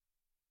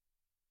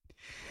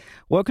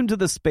Welcome to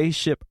the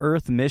Spaceship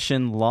Earth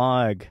Mission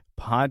Log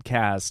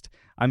podcast.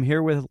 I'm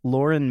here with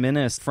Lauren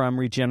Minnis from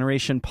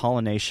Regeneration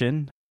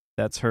Pollination.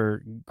 That's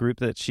her group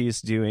that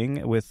she's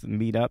doing with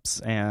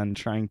meetups and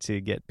trying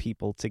to get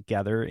people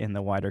together in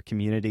the wider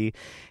community.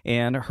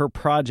 And her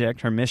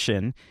project, her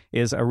mission,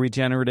 is a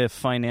regenerative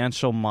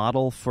financial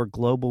model for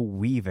global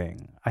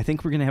weaving. I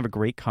think we're going to have a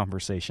great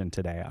conversation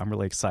today. I'm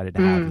really excited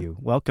to have you.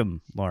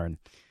 Welcome, Lauren.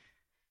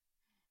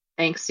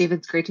 Thanks, Steve.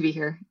 It's great to be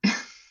here.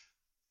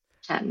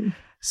 Chatting.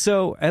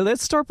 So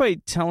let's start by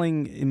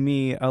telling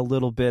me a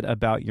little bit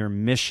about your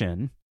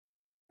mission.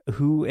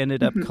 Who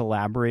ended up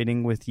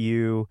collaborating with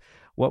you?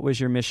 What was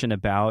your mission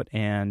about?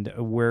 And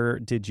where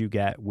did you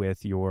get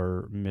with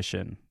your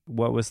mission?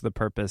 What was the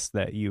purpose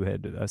that you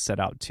had set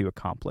out to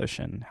accomplish?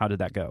 And how did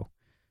that go?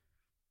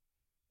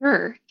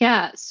 Sure.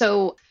 Yeah.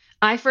 So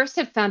I first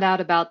had found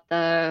out about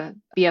the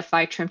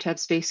BFI Trimtab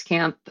Space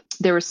Camp.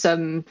 There were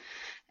some,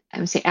 I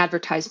would say,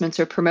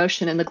 advertisements or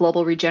promotion in the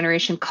Global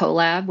Regeneration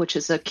Collab, which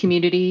is a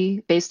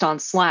community based on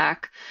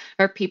Slack,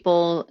 or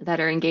people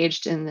that are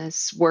engaged in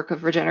this work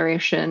of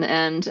regeneration.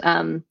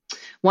 And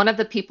one of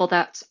the people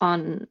that's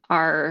on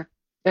our,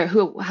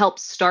 who helped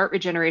start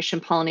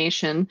Regeneration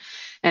Pollination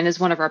and is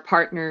one of our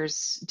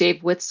partners,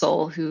 Dave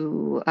Witzel,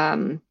 who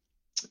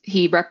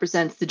he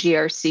represents the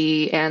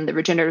GRC and the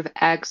Regenerative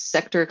Ag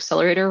Sector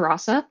Accelerator,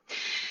 RASA.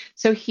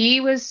 So he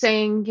was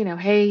saying,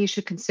 hey, you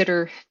should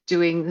consider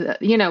doing,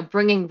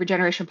 bringing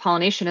regeneration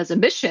pollination as a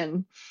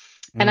mission.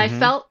 And I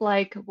felt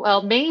like,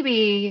 well,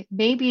 maybe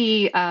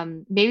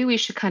we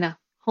should kind of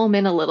home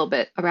in a little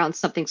bit around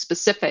something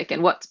specific.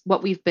 And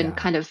what we've been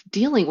kind of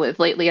dealing with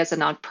lately as a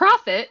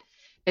nonprofit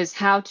is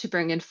how to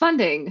bring in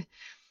funding.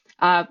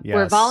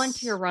 We're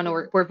volunteer run,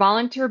 or we're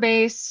volunteer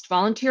based,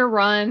 volunteer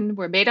run.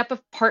 We're made up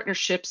of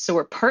partnerships, so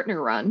we're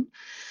partner run.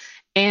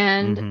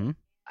 And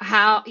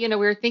how, we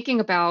were thinking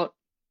about,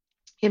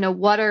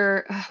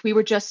 we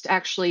were just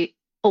actually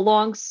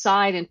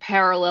alongside in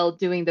parallel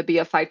doing the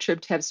BFI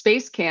Trimtab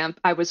Space Camp.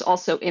 I was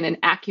also in an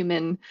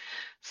Acumen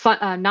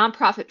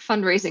nonprofit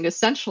fundraising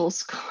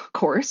essentials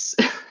course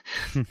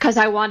because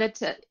I wanted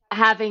to,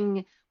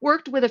 having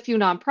worked with a few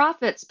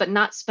nonprofits, but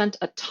not spent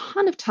a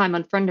ton of time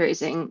on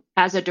fundraising.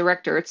 As a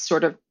director, it's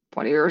sort of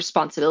one of your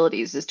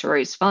responsibilities is to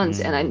raise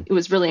funds. And it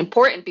was really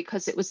important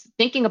because it was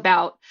thinking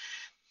about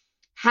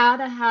how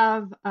to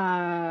have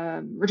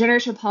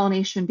regeneration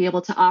pollination be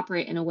able to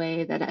operate in a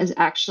way that is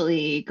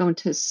actually going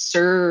to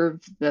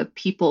serve the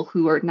people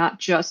who are not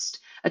just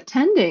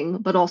attending,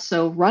 but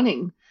also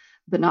running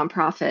the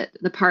nonprofit,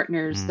 the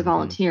partners, the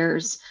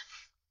volunteers.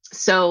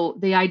 So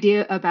the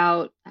idea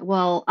about,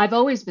 well, I've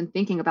always been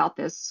thinking about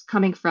this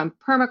coming from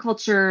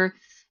permaculture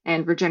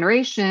and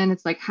regeneration.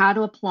 It's like how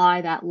to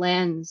apply that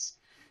lens.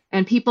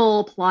 And people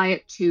apply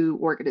it to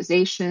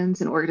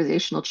organizations and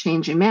organizational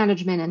change and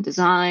management and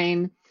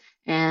design.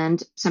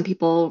 And some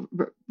people,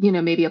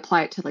 maybe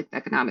apply it to like the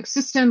economic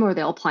system, or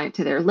they'll apply it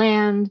to their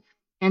land.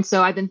 And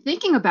so I've been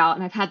thinking about,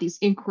 and I've had these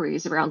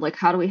inquiries around like,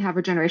 how do we have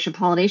regeneration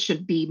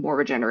pollination be more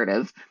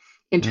regenerative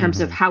in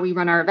terms of how we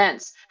run our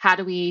events? How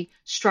do we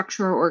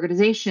structure our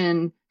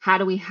organization? How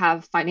do we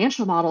have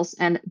financial models?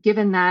 And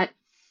given that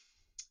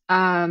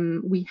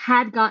we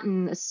had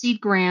gotten a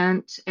seed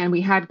grant and we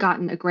had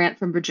gotten a grant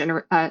from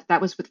that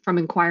was from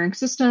Inquiring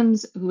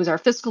Systems, who was our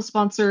fiscal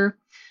sponsor.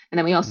 And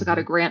then we also got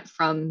a grant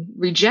from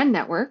Regen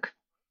Network.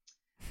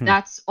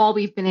 That's all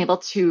we've been able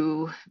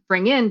to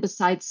bring in,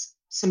 besides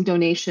some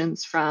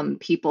donations from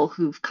people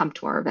who've come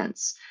to our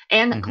events.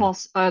 And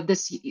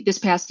this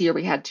past year,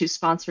 we had 2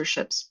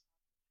 sponsorships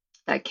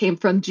that came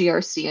from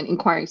GRC and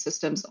Inquiring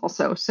Systems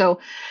also.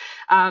 So,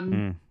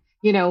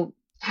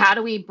 how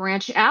do we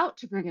branch out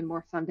to bring in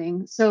more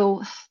funding?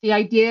 So the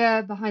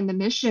idea behind the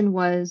mission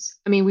was,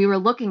 we were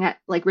looking at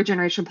like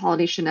regeneration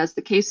pollination as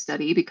the case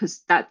study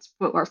because that's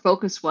what our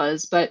focus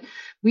was. But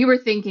we were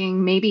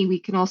thinking maybe we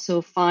can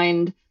also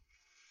find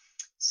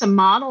some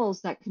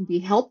models that can be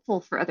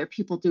helpful for other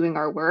people doing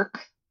our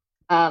work.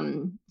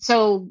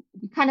 So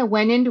we kind of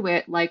went into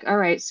it like, all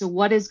right, so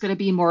what is going to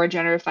be more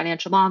regenerative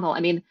financial model?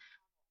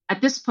 At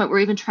this point,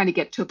 we're even trying to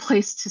get to a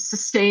place to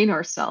sustain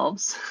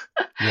ourselves,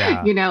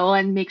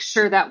 and make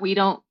sure that we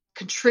don't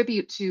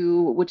contribute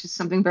to, which is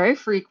something very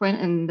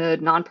frequent in the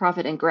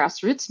nonprofit and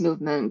grassroots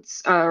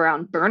movements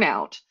around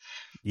burnout,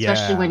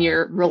 especially when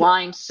you're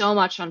relying so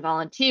much on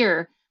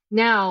volunteer.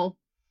 Now,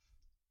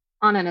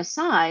 on an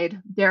aside,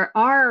 there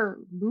are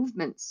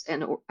movements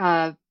and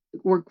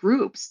or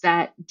groups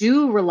that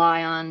do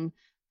rely on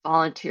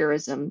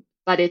volunteerism,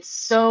 but it's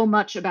so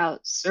much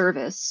about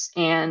service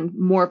and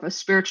more of a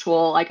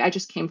spiritual, like I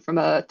just came from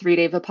a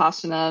 3-day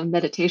Vipassana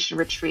meditation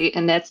retreat,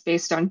 and that's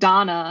based on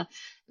Dana,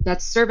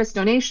 that's service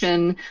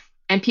donation.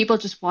 And people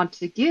just want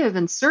to give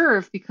and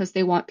serve because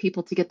they want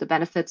people to get the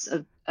benefits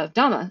of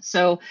Dhamma.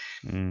 So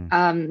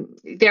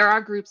there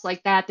are groups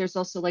like that. There's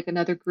also like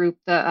another group,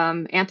 the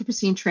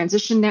Anthropocene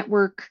Transition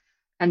Network,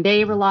 and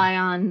they rely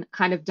on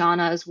kind of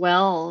Dana as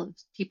well.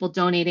 People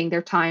donating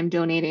their time,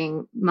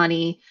 donating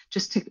money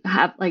just to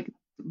have like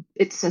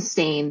it's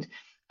sustained.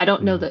 I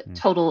don't know the Mm-hmm.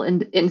 total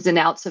ins and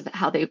outs of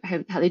how they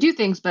do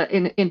things, but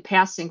in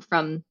passing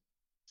from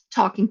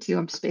talking to,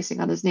 I'm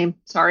spacing on his name,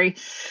 sorry,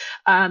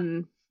 I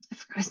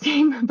forgot his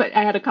name, but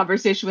I had a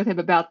conversation with him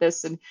about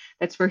this, and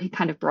that's where he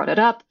kind of brought it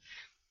up.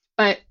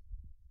 But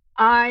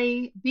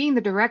I, being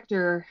the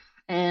director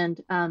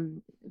and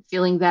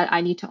feeling that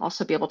I need to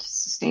also be able to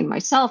sustain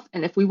myself,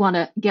 and if we want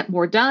to get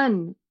more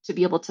done, to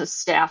be able to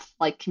staff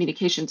like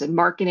communications and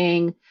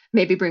marketing,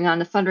 maybe bring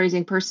on a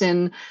fundraising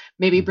person,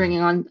 maybe bringing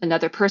on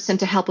another person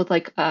to help with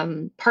like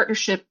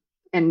partnership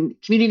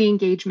and community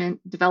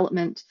engagement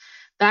development,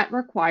 that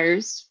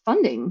requires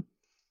funding.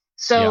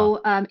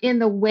 So, in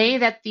the way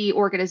that the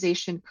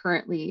organization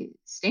currently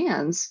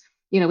stands,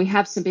 we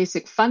have some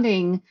basic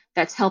funding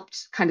that's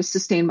helped kind of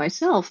sustain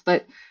myself.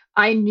 But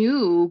I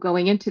knew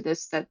going into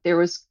this that there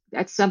was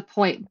at some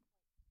point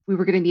we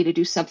were going to need to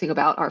do something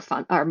about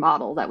our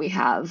model that we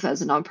have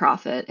as a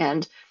nonprofit.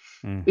 And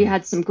we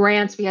had some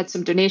grants, we had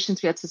some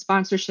donations, we had some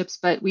sponsorships,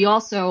 but we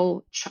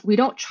also we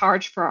don't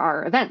charge for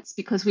our events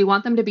because we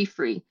want them to be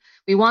free.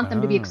 We want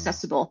them to be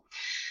accessible.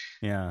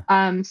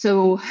 Yeah.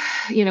 So,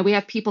 we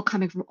have people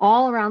coming from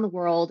all around the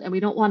world, and we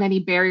don't want any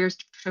barriers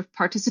to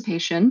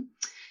participation.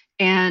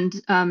 And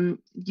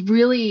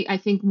really, I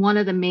think one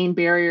of the main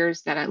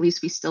barriers that at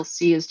least we still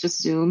see is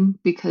just Zoom,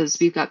 because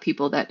we've got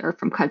people that are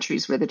from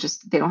countries where they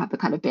don't have the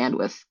kind of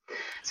bandwidth.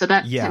 So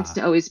that tends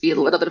to always be a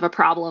little bit of a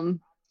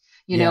problem,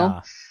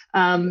 know.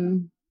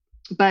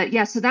 But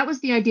yeah, so that was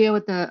the idea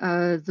with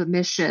the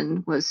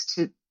mission, was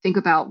to think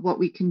about what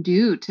we can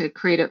do to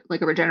create a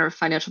regenerative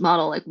financial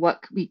model, like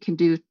what we can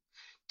do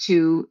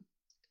to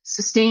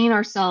sustain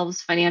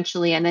ourselves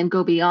financially and then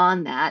go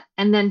beyond that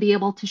and then be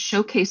able to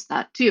showcase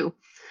that too.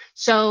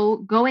 So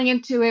going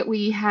into it,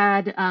 we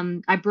had,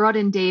 I brought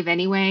in Dave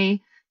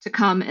anyway to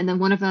come. And then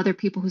one of the other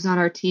people who's on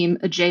our team,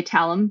 Ajay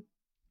Talam,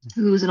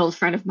 who's an old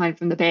friend of mine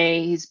from the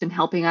Bay. He's been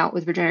helping out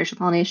with Regeneration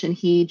Pollination.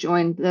 He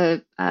joined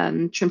the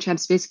Shrimp Champ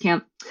Space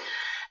Camp.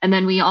 And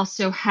then we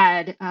also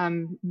had,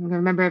 I'm going to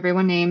remember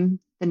everyone's name,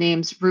 the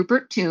name's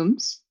Rupert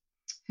Toombs,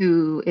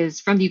 who is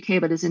from the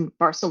UK but is in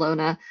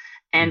Barcelona,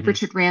 and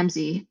Richard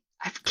Ramsey.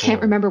 I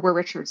can't remember where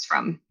Richard's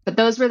from, but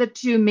those were the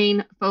two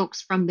main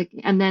folks from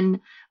and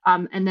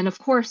then of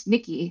course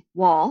Nikki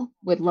Wall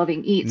with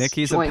Loving Eats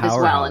Nikki's joined a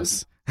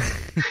powerhouse. As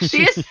well. And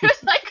she is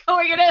like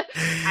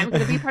I'm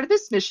going to be part of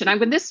this mission. I'm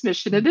going this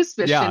mission and this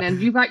mission,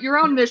 and you got your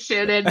own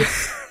mission.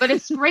 But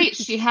it's great.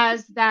 She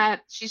has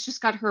that. She's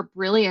just got her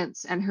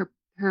brilliance and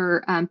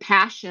her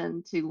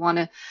passion to want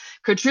to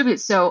contribute.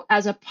 So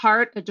as a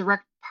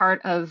direct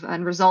part of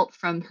and result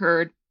from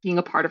her being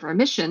a part of our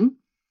mission,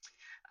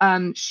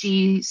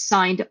 she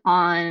signed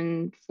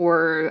on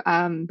for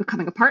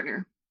becoming a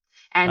partner,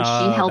 and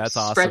she helps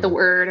spread the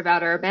word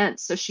about our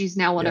events. So she's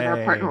now one of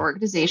our partner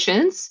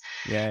organizations.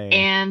 Yay.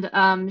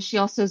 And she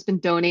also has been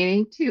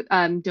donating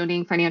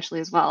financially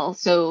as well.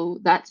 So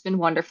that's been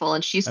wonderful.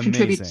 And she's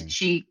contributed.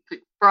 She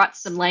brought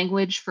some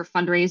language for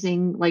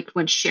fundraising, like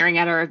when sharing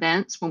at our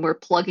events, when we're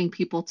plugging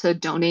people to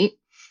donate.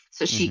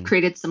 So she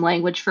created some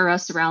language for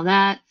us around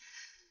that.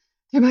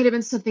 There might have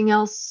been something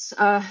else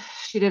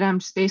she did.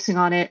 I'm spacing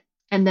on it.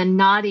 And then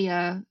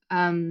Nadia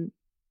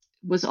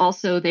was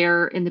also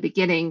there in the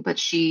beginning, but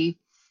she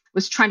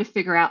was trying to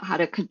figure out how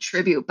to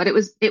contribute. But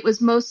it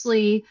was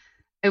mostly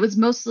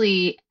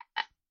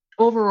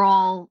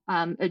overall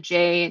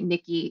Ajay,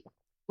 Nikki,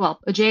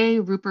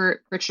 Ajay,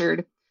 Rupert,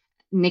 Richard,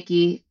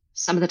 Nikki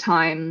some of the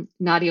time,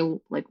 Nadia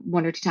like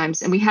one or two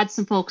times, and we had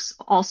some folks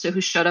also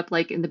who showed up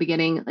like in the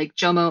beginning, like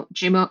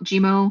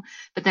Jimo,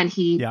 but then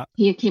he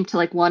came to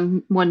like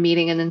one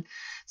meeting and then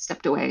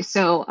stepped away.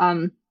 So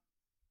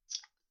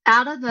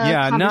out of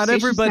the not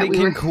everybody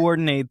can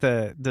coordinate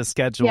the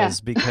schedules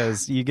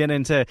because you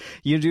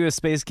do a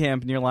space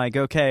camp and you're like,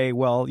 okay,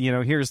 well,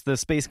 here's the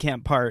space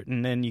camp part,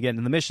 and then you get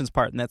into the missions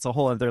part, and that's a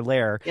whole other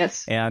layer.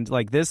 Yes. And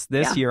like this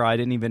year, I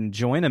didn't even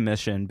join a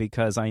mission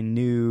because I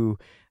knew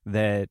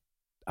that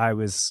I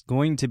was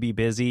going to be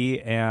busy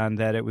and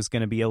that it was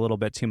going to be a little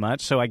bit too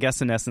much. So I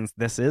guess in essence,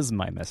 this is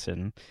my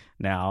mission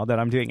now that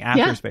I'm doing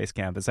after space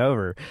camp is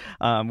over,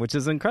 which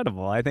is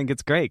incredible. I think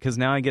it's great because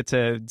now I get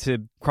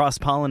to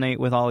cross-pollinate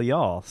with all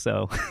y'all.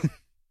 So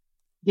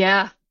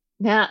yeah.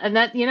 And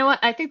that, you know what,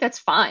 I think that's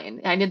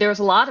fine. I know there was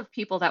a lot of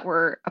people that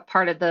were a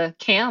part of the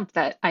camp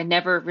that I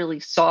never really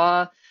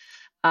saw.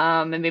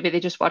 And maybe they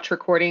just watch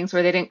recordings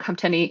where they didn't come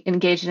to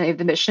engage in any of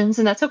the missions,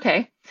 and that's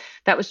okay.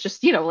 That was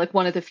just, like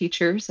one of the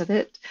features of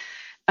it.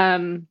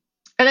 And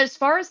as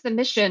far as the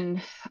mission,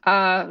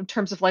 in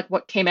terms of like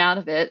what came out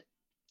of it,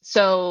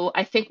 so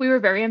I think we were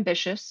very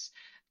ambitious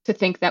to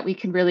think that we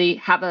can really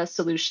have a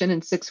solution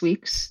in 6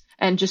 weeks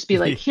and just be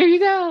like, here you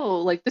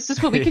go, like this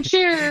is what we can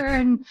share.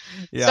 And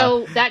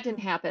so that didn't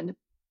happen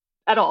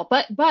at all.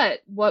 But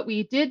what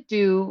we did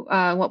do,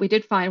 what we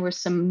did find were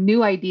some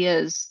new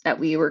ideas that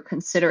we were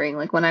considering.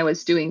 Like when I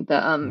was doing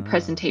the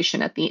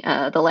presentation at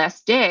the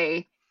last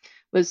day,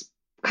 was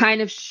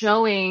kind of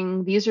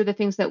showing these are the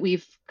things that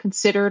we've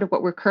considered,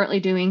 what we're currently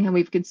doing, and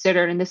we've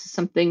considered, and this is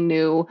something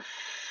new.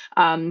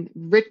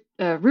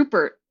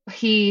 Rupert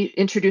he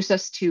introduced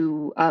us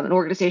to an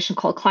organization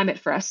called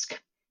Climate Fresk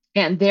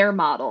and their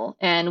model,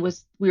 and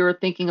we were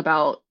thinking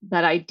about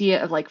that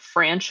idea of like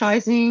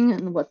franchising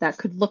and what that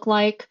could look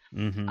like.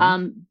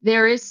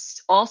 There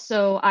is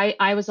also,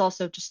 I was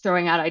also just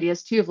throwing out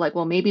ideas too of like,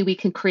 well, maybe we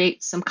can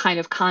create some kind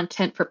of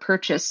content for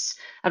purchase.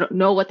 I don't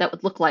know what that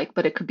would look like,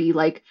 but it could be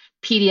like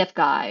PDF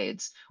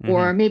guides,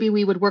 or maybe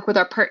we would work with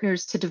our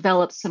partners to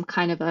develop some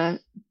kind of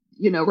a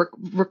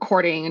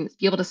recording and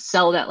be able to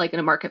sell that like in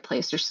a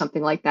marketplace or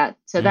something like that.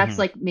 So that's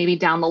like maybe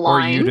down the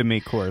line, or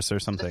Udemy course or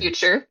something. The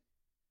future.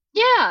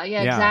 Yeah,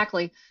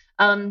 exactly.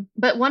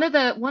 But one of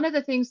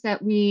the things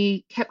that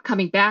we kept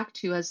coming back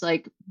to as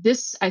like,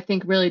 this, I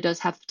think really does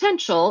have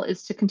potential,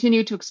 is to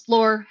continue to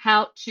explore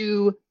how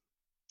to,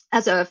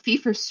 as a fee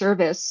for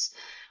service,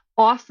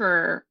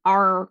 offer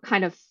our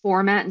kind of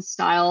format and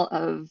style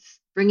of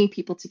bringing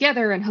people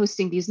together and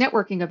hosting these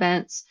networking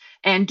events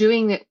and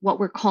doing what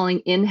we're calling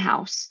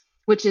in-house,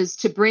 which is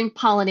to bring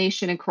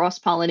pollination and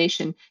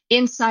cross-pollination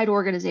inside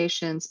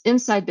organizations,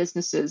 inside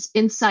businesses,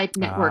 inside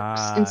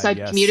networks,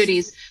 inside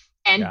communities,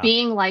 and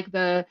being like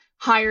the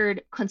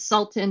hired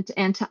consultant,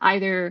 and to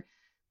either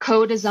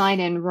co-design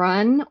and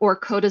run or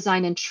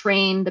co-design and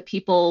train the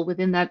people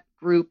within that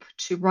group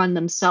to run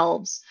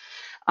themselves.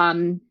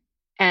 So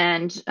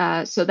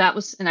that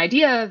was an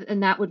idea,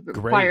 and that would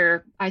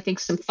require, I think,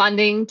 some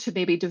funding to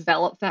maybe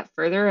develop that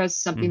further as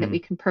something that we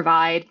can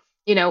provide.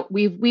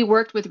 We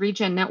worked with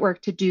Regen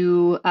Network to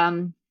do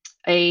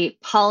a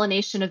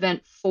pollination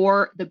event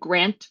for the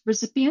grant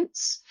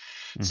recipients.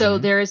 So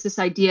there is this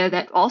idea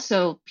that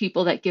also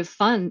people that give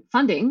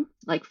funding,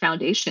 like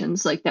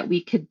foundations, like that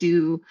we could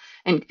do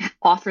and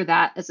offer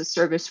that as a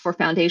service for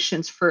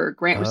foundations for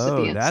grant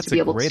recipients to be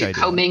able to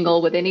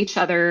commingle within each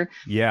other.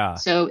 Yeah.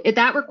 So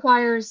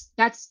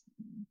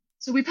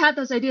so we've had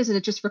those ideas, and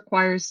it just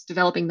requires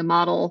developing the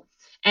model.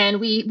 And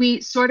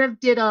we sort of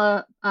did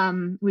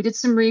we did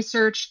some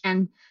research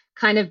and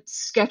kind of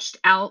sketched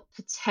out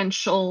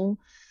potential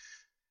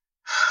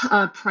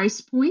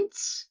price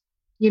points,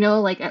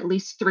 like at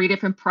least 3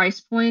 different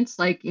price points,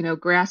 like,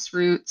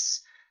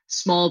 grassroots,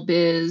 small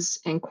biz,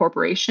 and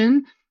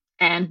corporation,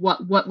 and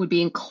what would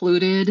be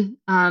included.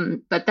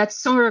 But that's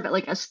sort of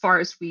like as far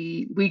as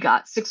we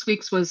got. 6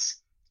 weeks was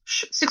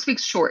 6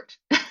 weeks short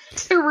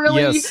to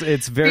really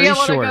it's very be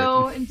able short. To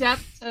go in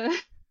depth.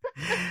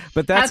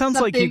 But that sounds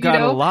like you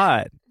got a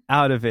lot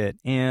out of it,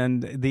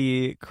 and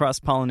the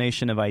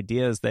cross-pollination of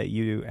ideas that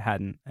you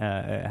hadn't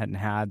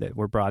had that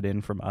were brought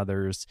in from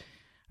others.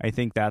 I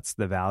think that's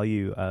the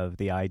value of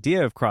the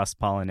idea of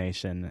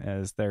cross-pollination,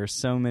 as there's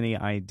so many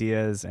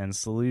ideas and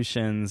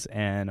solutions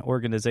and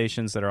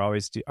organizations that are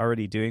always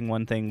already doing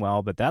one thing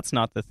well, but that's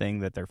not the thing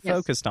that they're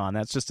focused on.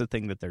 That's just a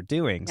thing that they're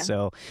doing. Yeah.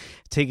 So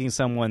taking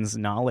someone's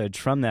knowledge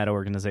from that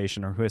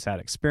organization or who has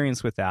had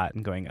experience with that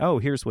and going, oh,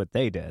 here's what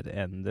they did,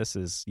 and this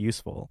is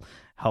useful,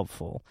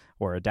 helpful,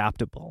 or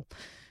adaptable.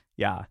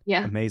 Yeah.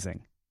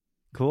 Amazing.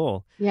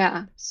 Cool.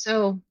 Yeah.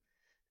 So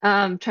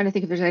trying to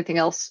think if there's anything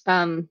else.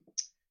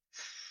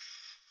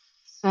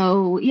 And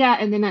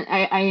then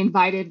I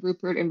invited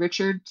Rupert and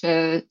Richard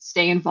to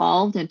stay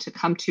involved and to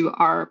come to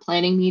our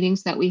planning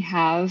meetings that we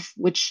have,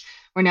 which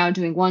we're now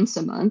doing once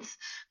a month,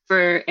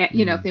 for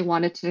if they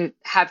wanted to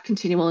have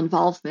continual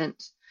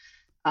involvement.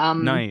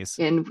 Nice.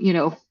 In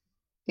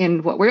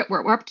what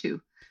we're up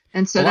to.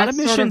 And so a that's lot of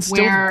missions sort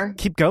of where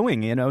still keep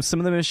going. Some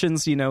of the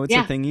missions, it's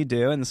a thing you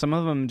do, and some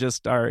of them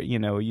just are,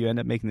 you end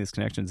up making these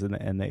connections,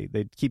 and they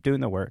keep doing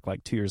the work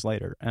like 2 years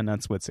later, and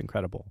that's what's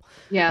incredible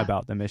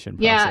about the mission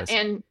process.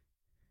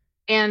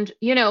 And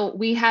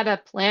we had a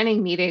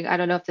planning meeting. I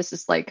don't know if this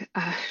is like,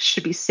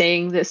 should be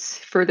saying this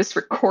for this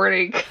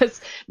recording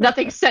because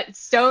nothing's set in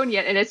stone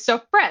yet and it's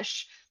so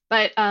fresh.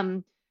 But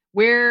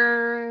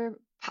where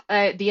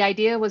the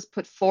idea was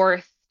put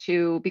forth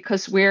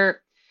because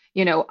we're,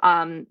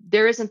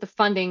 there isn't the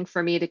funding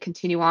for me to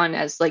continue on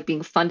as like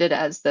being funded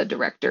as the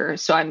director.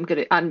 So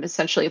I'm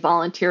essentially a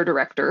volunteer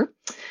director,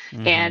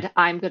 and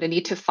I'm going to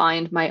need to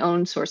find my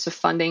own source of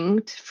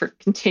funding for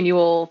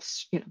continual,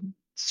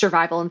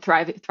 survival and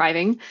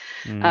thrivability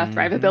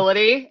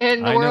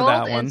in the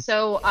world. And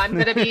so I'm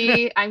going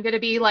to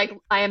be like,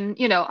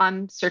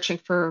 I'm searching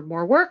for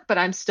more work, but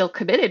I'm still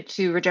committed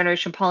to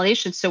regeneration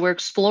pollination. So we're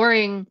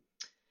exploring,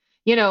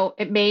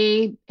 it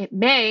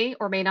may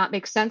or may not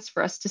make sense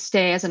for us to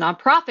stay as a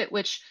nonprofit,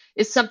 which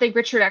is something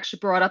Richard actually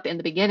brought up in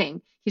the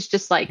beginning. He's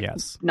just like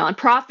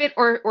nonprofit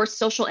or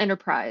social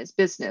enterprise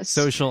business.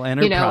 Social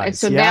enterprise. And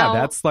so now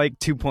that's like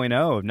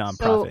 2.0 of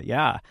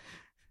nonprofit.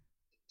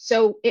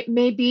 So it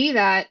may be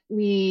that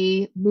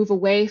we move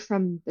away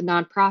from the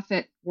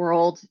nonprofit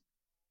world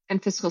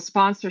and fiscal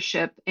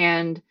sponsorship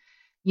and,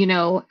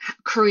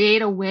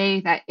 create a way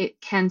that it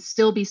can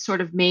still be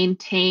sort of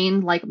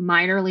maintained like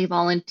minorly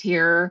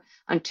volunteer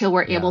until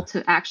we're able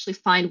to actually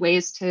find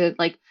ways to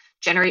like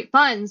generate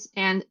funds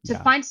and to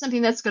find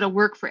something that's going to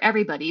work for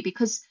everybody,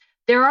 because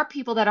there are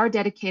people that are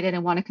dedicated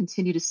and want to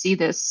continue to see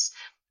this.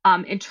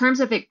 In terms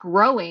of it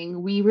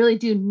growing, we really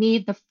do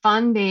need the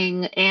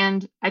funding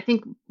and I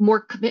think more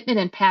commitment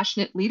and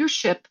passionate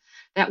leadership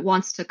that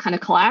wants to kind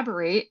of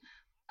collaborate.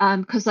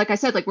 because like I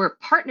said, like we're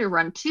partner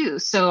run too.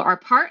 So our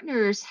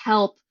partners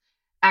help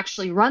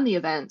actually run the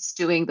events,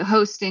 doing the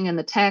hosting and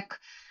the tech,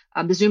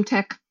 the Zoom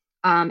tech,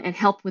 and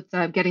help with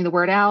getting the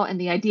word out.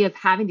 And the idea of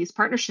having these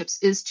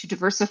partnerships is to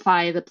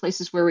diversify the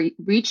places where we're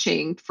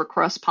reaching for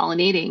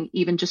cross-pollinating,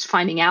 even just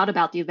finding out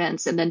about the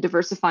events and then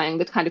diversifying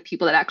the kind of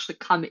people that actually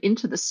come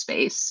into the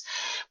space,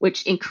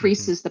 which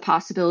increases the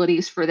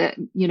possibilities for the,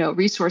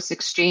 resource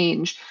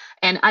exchange.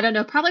 And I don't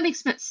know, probably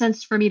makes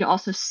sense for me to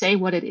also say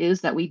what it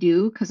is that we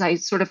do, because I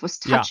sort of was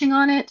touching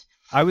on it.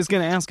 I was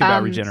going to ask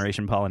about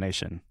regeneration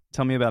pollination.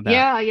 Tell me about that.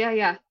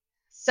 Yeah.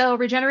 So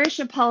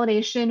regeneration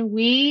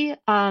pollination,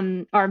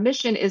 our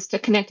mission is to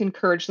connect and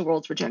encourage the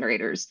world's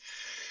regenerators.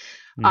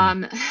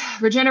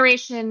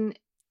 Regeneration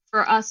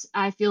for us,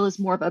 I feel, is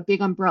more of a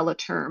big umbrella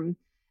term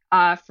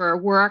for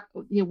work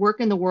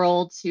in the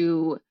world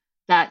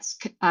that's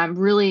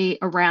really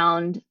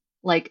around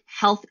like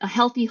a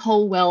healthy,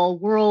 whole, well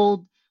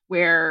world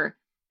where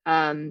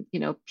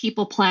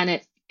people,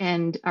 planet,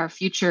 and our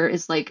future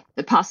is like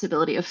the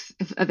possibility of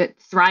it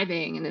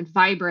thriving and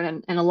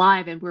vibrant and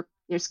alive, and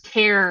there's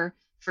care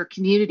for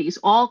communities,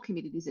 all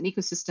communities and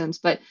ecosystems,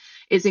 but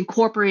is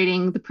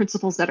incorporating the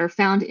principles that are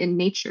found in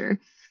nature.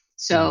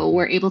 So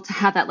we're able to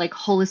have that like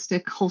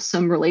holistic,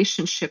 wholesome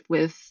relationship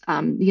with,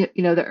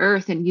 the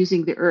earth, and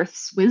using the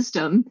earth's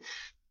wisdom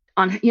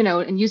on,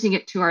 and using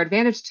it to our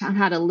advantage on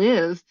how to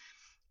live,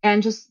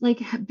 and just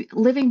like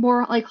living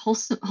more like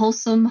wholesome,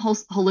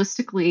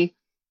 holistically.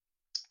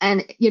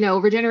 And,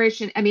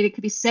 regeneration, I mean, it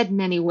could be said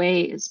many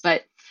ways,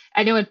 but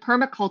I know in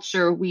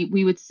permaculture,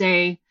 we would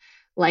say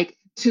like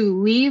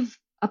to leave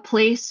a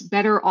place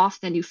better off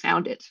than you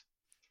found it.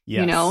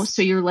 Yes.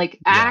 So you're like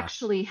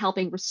actually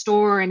helping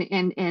restore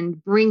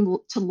and bring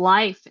to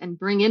life and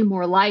bring in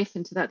more life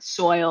into that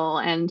soil,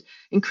 and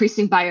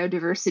increasing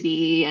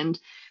biodiversity. And,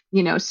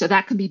 so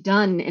that can be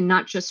done in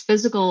not just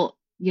physical,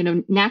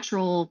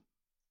 natural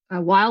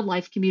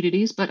wildlife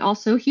communities, but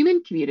also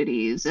human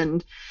communities.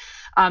 And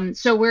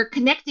so we're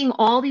connecting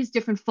all these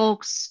different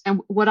folks.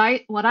 And what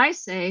I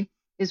say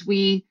is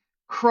we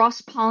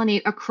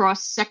cross-pollinate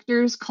across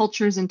sectors,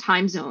 cultures, and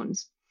time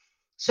zones.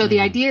 So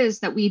the idea is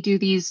that we do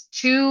these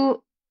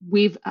two.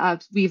 We've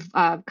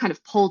kind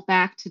of pulled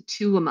back to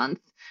 2 a month,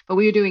 but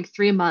we were doing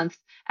 3 a month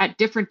at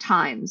different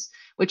times,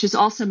 which is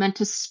also meant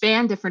to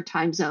span different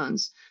time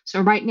zones.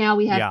 So right now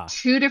we have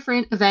 2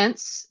 different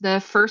events: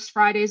 the first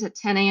Fridays at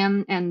 10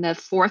 a.m. and the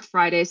fourth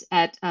Fridays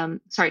at 10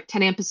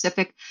 a.m.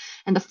 Pacific,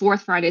 and the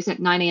fourth Fridays at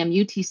 9 a.m.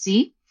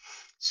 UTC.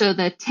 So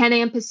the 10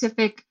 a.m.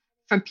 Pacific,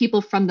 from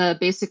people from the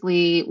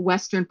basically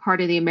western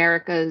part of the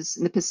Americas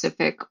and the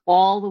Pacific,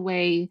 all the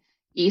way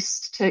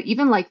east to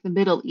even like the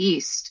Middle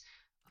East.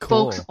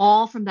 Cool. Folks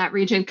all from that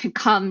region can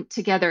come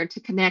together to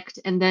connect.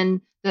 And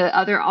then the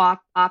other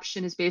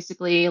option is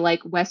basically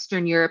like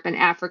Western Europe and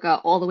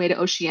Africa all the way to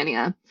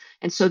Oceania.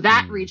 And so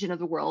that region of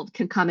the world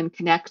can come and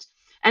connect.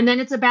 And then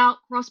it's about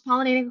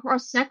cross-pollinating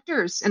across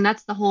sectors. And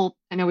that's the whole,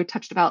 I know we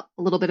touched a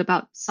little bit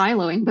about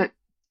siloing, but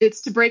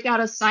it's to break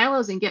out of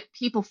silos and get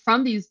people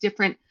from these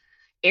different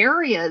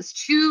areas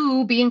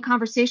to be in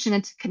conversation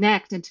and to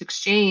connect and to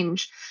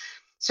exchange.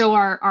 So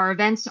our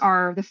events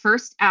are, the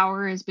first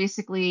hour is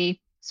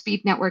basically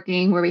speed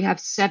networking, where we have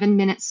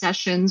 7-minute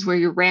sessions where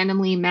you're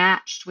randomly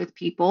matched with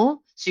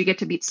people. So you get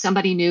to meet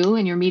somebody new,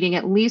 and you're meeting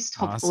at least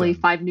hopefully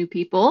 5 new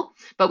people.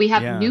 But we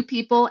have new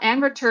people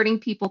and returning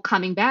people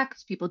coming back,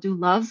 because people do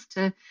love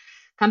to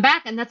come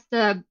back. And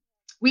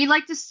we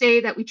like to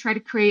say that we try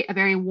to create a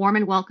very warm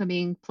and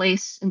welcoming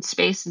place and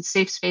space and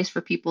safe space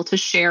for people to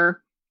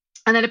share.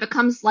 And then it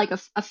becomes like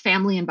a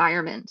family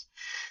environment,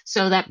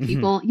 so that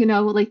people,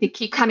 like they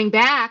keep coming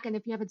back. And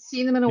if you haven't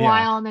seen them in a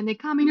while, and then they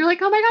come and you're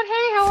like, oh my God,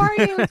 hey, how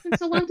are you? It's been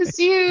so long to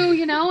see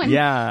you,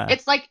 and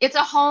it's like, it's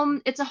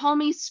a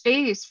homey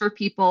space for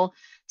people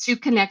to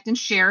connect and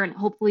share, and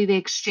hopefully they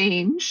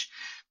exchange.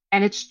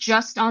 And it's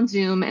just on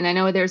Zoom. And I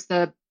know there's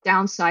the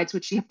downsides,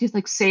 which you have to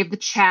like save the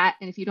chat.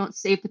 And if you don't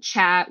save the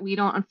chat, we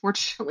don't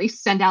unfortunately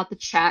send out the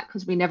chat,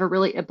 because we never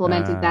really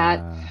implemented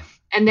that.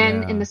 And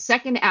then in the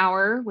second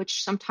hour,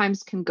 which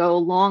sometimes can go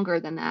longer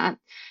than that,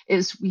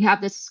 is we have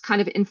this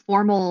kind of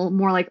informal,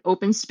 more like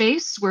open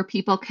space where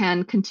people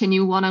can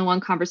continue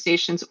one-on-one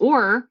conversations,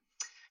 or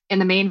in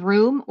the main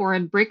room or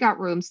in breakout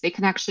rooms, they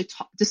can actually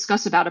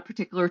discuss about a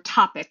particular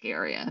topic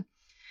area.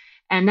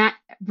 And that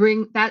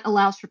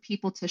allows for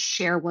people to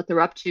share what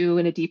they're up to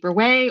in a deeper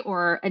way,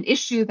 or an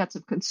issue that's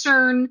of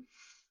concern.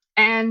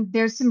 And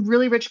there's some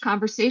really rich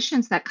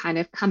conversations that kind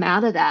of come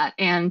out of that.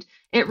 And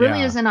it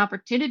really is an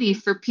opportunity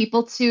for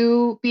people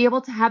to be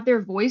able to have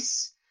their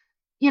voice,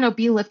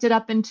 be lifted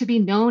up and to be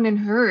known and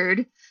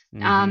heard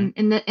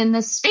in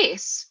the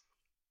space.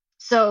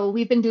 So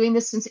we've been doing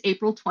this since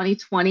April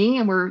 2020,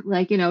 and we're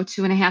like,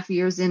 2.5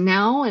 years in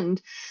now,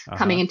 and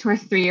coming into our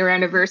 3-year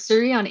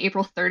anniversary on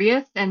April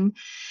 30th. And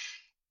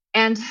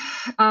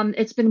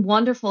it's been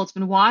wonderful. It's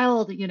been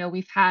wild.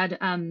 We've had,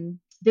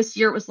 this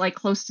year it was like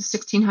close to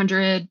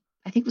 1,600,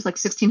 I think it was like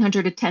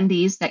 1,600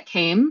 attendees that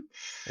came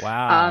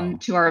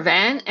to our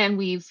event. And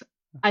we've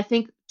I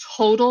think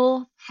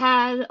total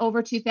had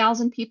over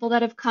 2,000 people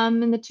that have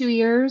come in the 2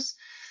 years.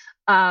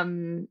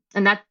 And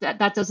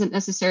that doesn't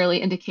necessarily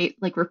indicate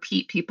like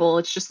repeat people.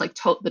 It's just like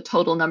the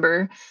total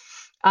number.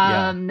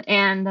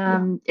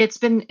 It's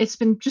been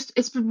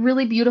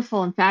really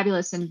beautiful and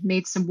fabulous and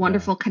made some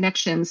wonderful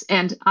connections.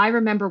 And I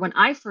remember when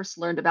I first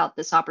learned about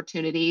this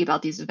opportunity,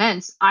 about these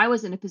events, I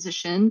was in a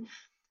position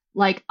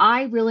like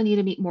I really need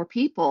to meet more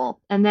people.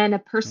 And then a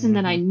person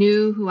that I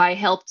knew who I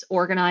helped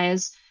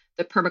organize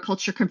the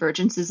permaculture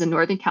convergences in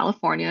Northern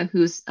California,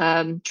 who's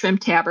Trim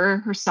Tabber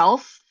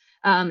herself,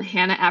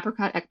 Hannah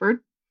Apricot Eckberg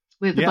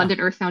with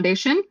Abundant Earth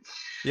Foundation.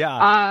 She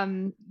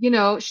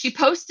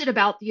posted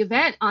about the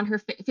event on her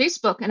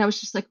Facebook, and I was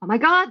just like, oh my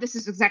God, this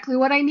is exactly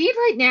what I need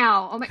right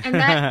now. And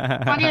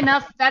that, funny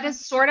enough, that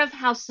is sort of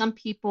how some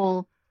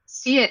people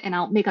see it. And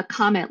I'll make a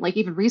comment, like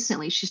even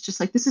recently, she's just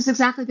like, this is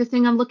exactly the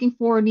thing I'm looking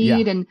for or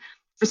need. And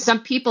for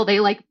some people,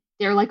 they're like,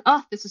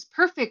 oh, this is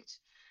perfect.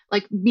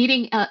 Like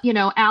meeting,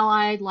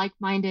 allied,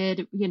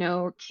 like-minded,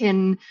 or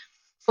kin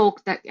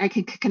folk that I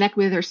can connect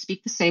with or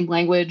speak the same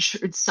language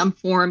in some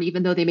form,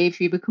 even though they may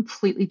be in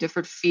completely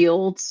different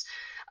fields.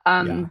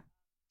 And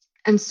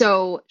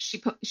so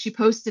she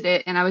posted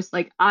it, and I was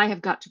like, I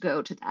have got to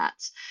go to that.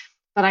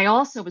 But I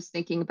also was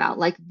thinking about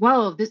like,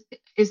 whoa,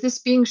 is this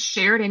being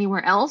shared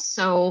anywhere else?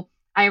 So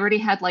I already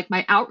had like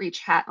my outreach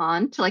hat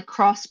on to like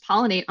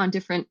cross-pollinate on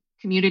different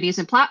communities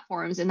and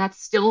platforms. And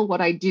that's still what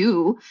I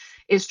do,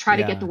 is try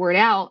to get the word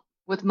out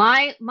with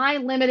my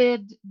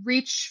limited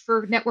reach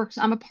for networks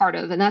I'm a part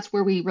of. And that's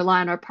where we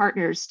rely on our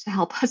partners to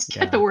help us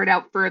get the word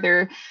out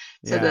further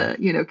to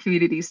the,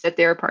 communities that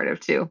they're a part of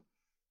too.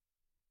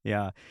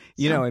 Yeah.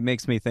 It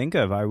makes me think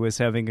of, I was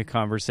having a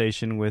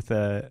conversation with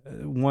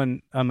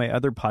one on my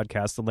other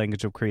podcast, The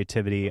Language of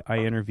Creativity. I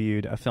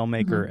interviewed a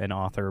filmmaker and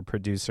author,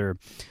 producer,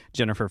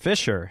 Jennifer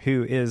Fisher,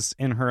 who is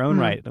in her own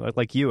right,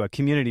 like you, a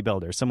community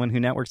builder, someone who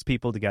networks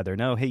people together.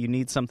 No, hey, you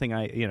need something,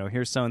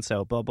 here's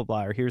so-and-so, blah, blah,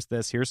 blah, or here's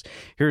this,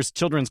 here's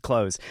children's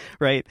clothes,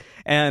 right?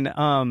 And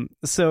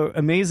so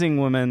amazing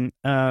woman.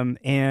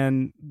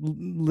 And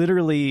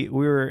literally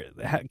we were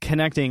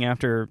connecting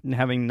after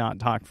having not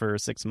talked for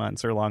 6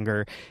 months or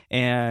longer.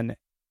 And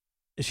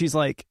she's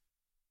like,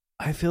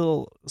 I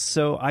feel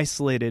so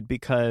isolated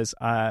because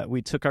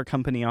we took our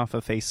company off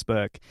of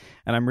Facebook,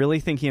 and I'm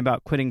really thinking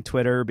about quitting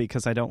Twitter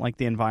because I don't like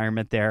the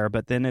environment there.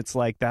 But then it's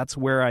like, that's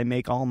where I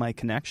make all my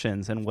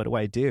connections. And what do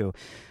I do?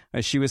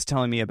 She was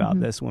telling me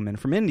about this woman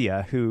from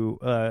India who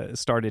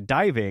started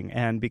diving,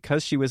 and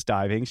because she was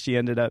diving, she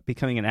ended up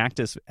becoming an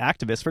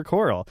activist for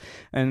coral.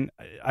 And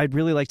I'd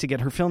really like to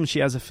get her film. She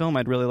has a film.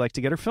 I'd really like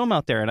to get her film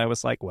out there. And I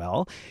was like,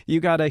 well,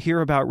 you got to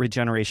hear about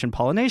Regeneration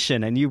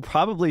Pollination, and you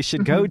probably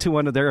should go to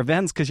one of their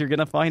events because you're going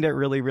to find it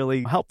really,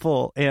 really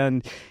helpful.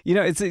 And,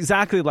 it's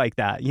exactly like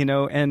that,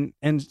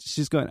 and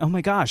she's going, oh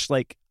my gosh,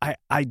 like,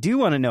 I do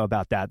want to know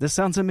about that. This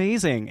sounds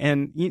amazing.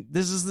 And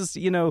this is this,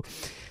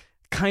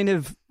 kind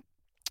of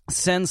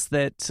sense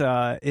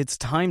that it's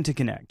time to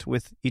connect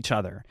with each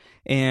other,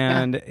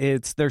 and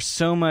there's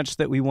so much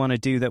that we want to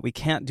do that we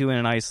can't do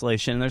in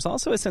isolation. And there's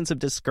also a sense of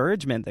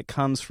discouragement that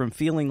comes from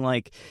feeling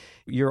like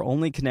you're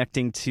only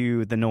connecting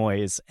to the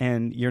noise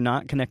and you're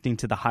not connecting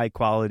to the high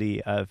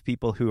quality of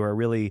people who are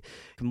really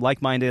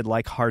like-minded,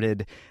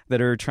 like-hearted,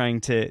 that are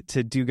trying to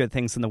do good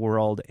things in the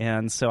world.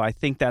 And so I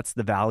think that's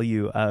the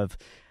value of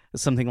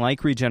something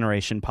like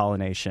Regeneration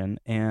Pollination.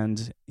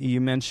 And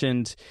you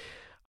mentioned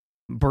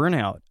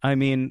burnout. I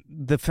mean,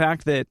 the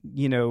fact that,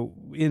 in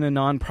a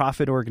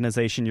nonprofit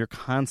organization, you're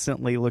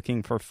constantly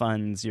looking for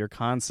funds, you're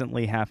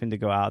constantly having to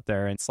go out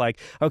there. And it's like,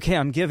 okay,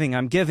 I'm giving.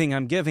 Like,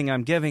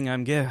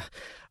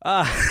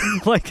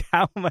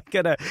 how am I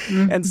gonna?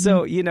 And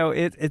so,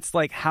 it's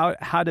like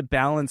how to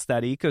balance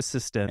that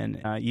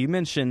ecosystem. And you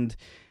mentioned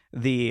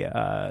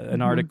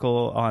an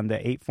article on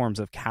the 8 forms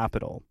of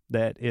capital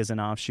that is an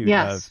offshoot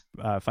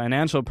of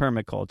financial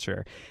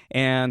permaculture.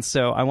 And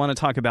so I want to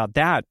talk about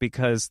that,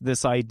 because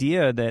this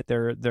idea that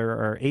there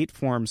are 8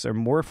 forms or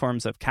more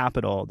forms of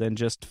capital than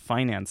just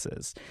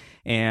finances.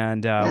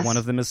 And one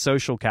of them is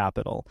social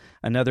capital.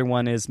 Another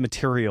one is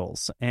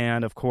materials.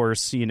 And of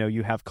course,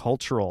 you have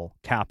cultural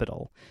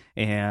capital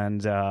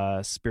and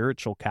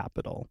spiritual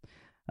capital.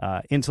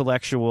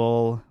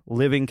 Intellectual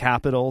living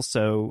capital.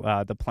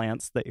 So the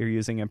plants that you're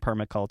using in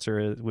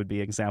permaculture would be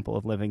an example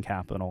of living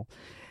capital.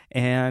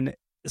 And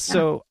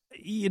so,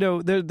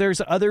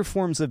 there's other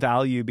forms of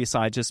value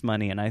besides just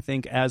money. And I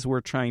think as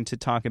we're trying to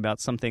talk about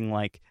something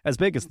like as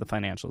big as the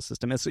financial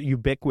system, as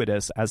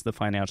ubiquitous as the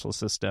financial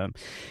system,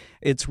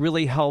 it's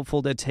really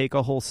helpful to take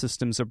a whole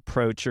systems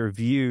approach or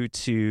view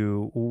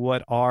to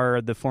what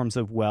are the forms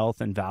of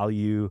wealth and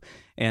value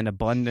and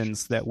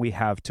abundance that we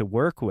have to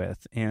work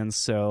with. And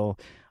so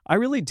I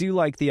really do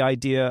like the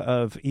idea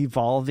of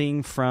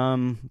evolving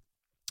from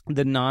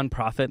the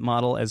nonprofit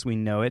model as we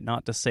know it,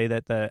 not to say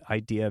that the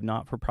idea of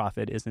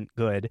not-for-profit isn't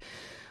good,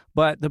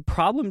 But the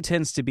problem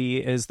tends to be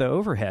is the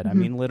overhead. I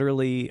mean,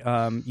 literally,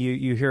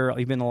 you hear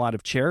even a lot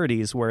of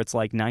charities where it's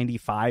like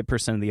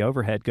 95% of the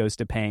overhead goes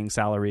to paying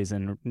salaries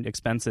and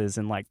expenses,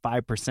 and like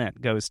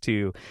 5% goes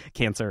to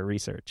cancer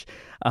research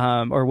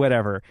or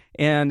whatever.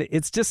 And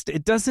it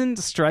doesn't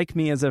strike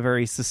me as a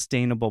very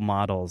sustainable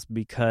model,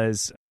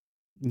 because,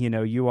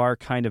 you are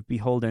kind of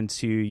beholden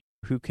to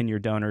who can your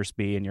donors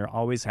be, and you're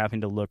always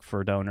having to look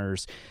for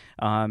donors.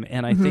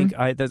 And I think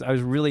I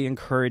was really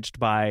encouraged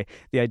by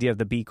the idea of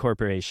the B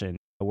Corporation,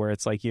 where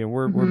it's like,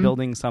 we're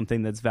building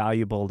something that's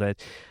valuable, that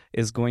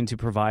is going to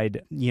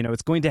provide,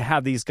 it's going to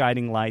have these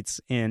guiding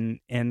lights and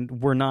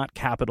we're not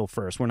capital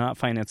first, we're not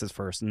finances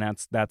first, and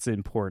that's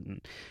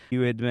important.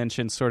 You had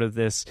mentioned sort of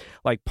this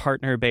like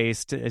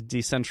partner-based,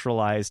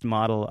 decentralized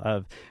model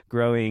of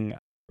growing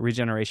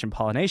regeneration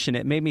pollination.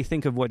 It made me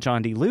think of what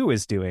John D. Liu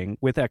is doing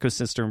with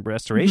Ecosystem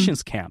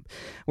Restorations Camp.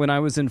 When I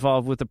was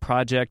involved with the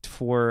project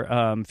for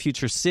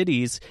Future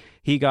Cities,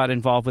 he got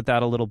involved with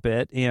that a little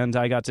bit, and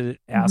I got to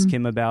ask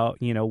him about,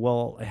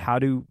 well, how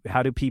do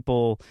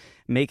people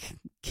make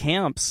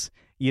camps?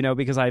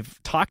 Because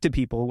I've talked to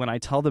people, when I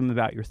tell them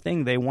about your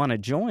thing, they want to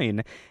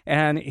join.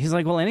 And he's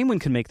like, well, anyone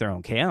can make their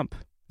own camp.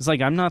 It's like,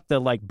 I'm not the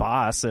like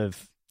boss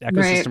of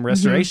Ecosystem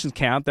Restorations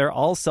Camp. They're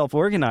all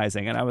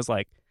self-organizing. And I was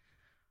like,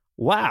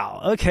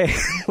 wow, okay.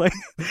 Like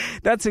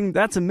that's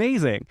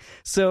amazing.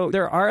 So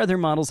there are other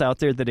models out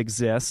there that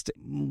exist.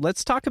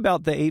 Let's talk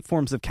about the 8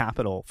 forms of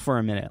capital for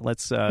a minute.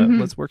 Let's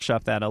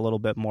workshop that a little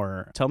bit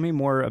more. Tell me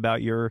more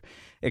about your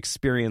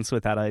experience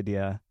with that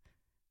idea.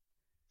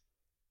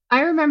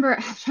 I'm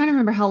trying to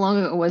remember how long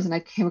ago it was, and I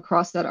came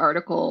across that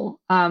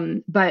article.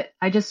 But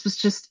I just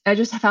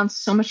found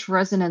so much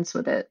resonance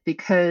with it,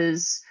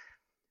 because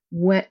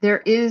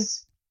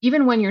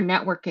even when you're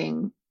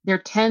networking, there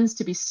tends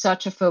to be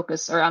such a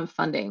focus around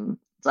funding.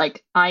 It's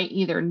like, I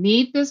either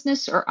need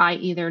business or I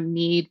either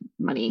need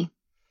money,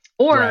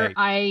 or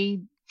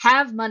I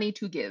have money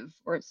to give,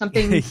 or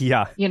something, which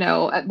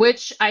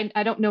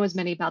I don't know as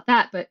many about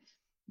that, but,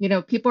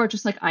 people are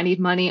just like, I need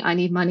money, I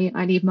need money,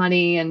 I need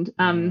money.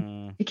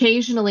 And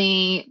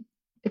occasionally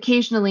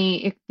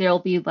there'll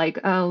be like,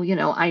 oh,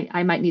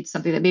 I might need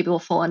something that maybe will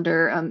fall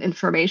under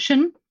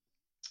information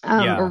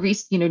or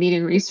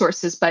needing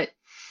resources. But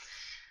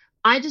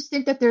I just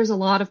think that there's a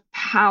lot of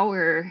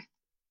power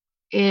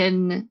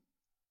in,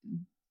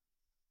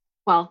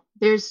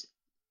 there's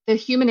the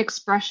human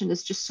expression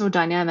is just so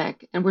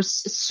dynamic, and we're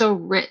so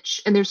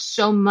rich, and there's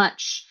so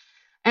much.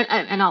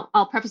 And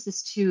I'll preface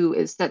this too,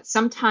 is that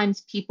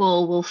sometimes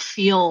people will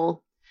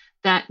feel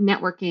that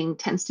networking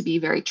tends to be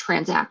very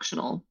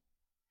transactional.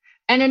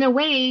 And in a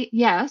way,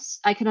 yes,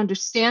 I can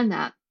understand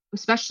that,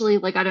 especially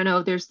like, I don't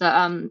know, there's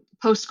the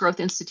Post Growth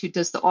Institute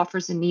does the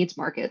offers and needs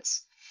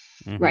markets,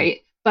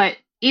 right? But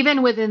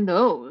even within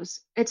those,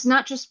 it's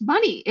not just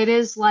money. It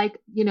is like,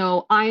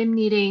 I'm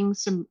needing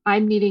some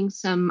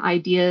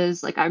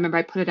ideas. Like, I remember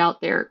I put it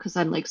out there because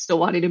I'm like still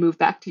wanting to move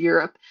back to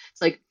Europe.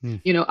 It's like,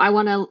 I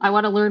want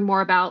to learn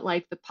more about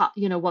like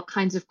what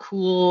kinds of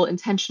cool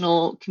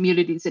intentional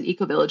communities and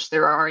eco-village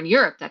there are in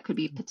Europe that could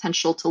be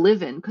potential to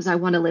live in, because I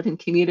want to live in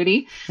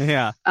community.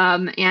 Yeah.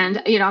 And,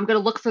 I'm going to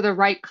look for the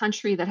right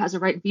country that has a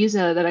right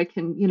visa that I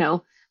can,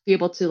 be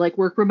able to like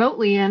work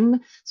remotely in.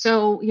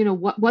 So,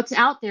 what's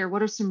out there?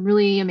 What are some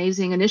really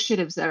amazing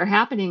initiatives that are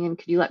happening? And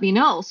could you let me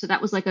know? So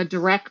that was like a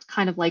direct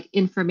kind of like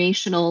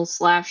informational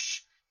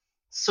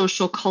 /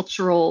 social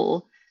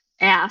cultural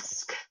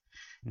ask,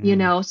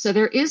 so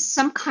there is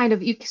some kind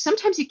of,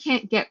 sometimes you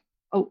can't get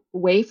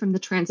away from the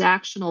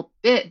transactional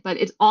bit, but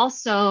it's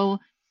also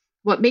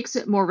what makes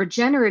it more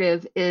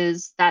regenerative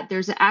is that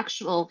there's an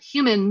actual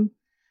human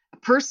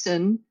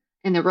person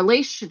in the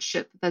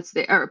relationship that's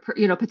there,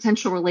 or,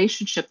 potential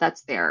relationship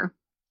that's there.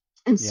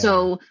 And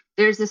so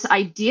there's this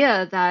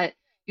idea that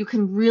you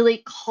can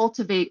really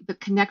cultivate the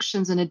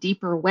connections in a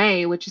deeper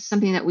way, which is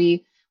something that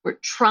we're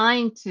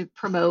trying to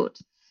promote,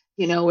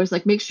 is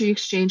like, make sure you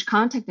exchange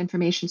contact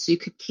information so you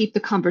could keep the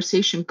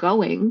conversation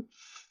going,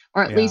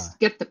 or at least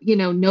get the,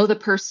 know the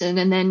person.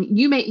 And then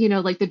you may,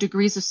 like the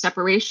degrees of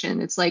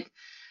separation. It's like,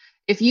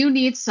 if you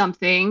need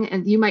something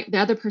and the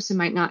other person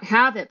might not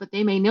have it, but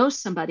they may know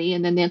somebody,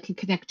 and then they can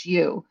connect to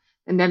you,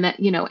 and then that,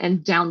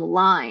 and down the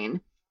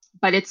line.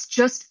 But it's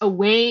just a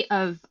way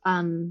of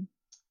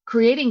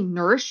creating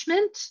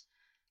nourishment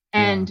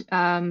and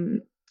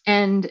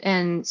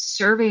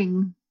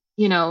serving,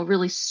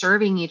 really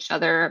serving each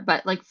other,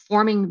 but like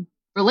forming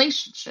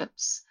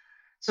relationships.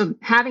 So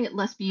having it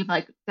less be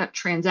like that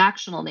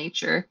transactional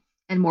nature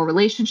and more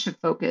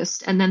relationship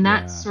focused. And then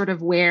that's sort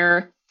of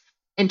where,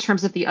 in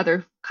terms of the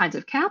other kinds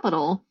of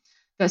capital,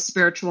 the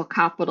spiritual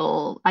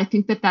capital, I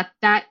think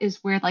that is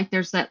where like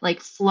there's that like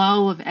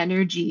flow of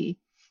energy.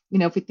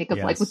 If we think of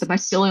like with the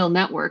mycelial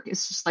network,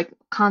 it's just like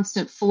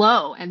constant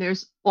flow, and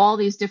there's all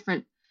these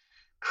different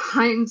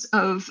kinds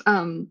of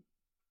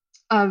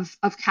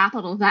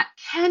capital that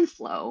can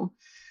flow.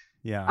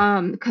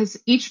 Yeah.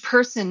 Because each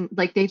person,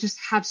 like, they just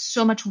have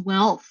so much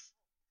wealth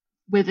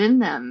within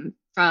them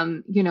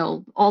from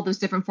all those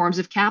different forms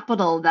of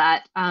capital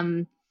that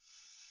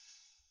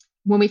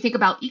when we think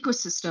about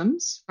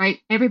ecosystems, right,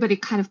 everybody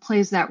kind of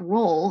plays that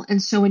role.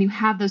 And so when you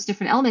have those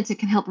different elements, it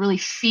can help really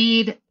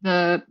feed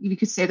you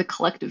could say the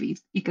collective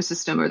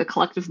ecosystem or the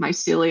collective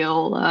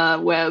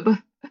mycelial web per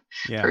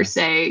Yeah.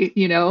 se,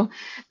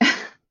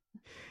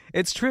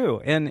 It's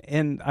true.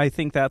 And I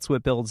think that's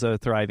what builds a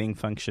thriving,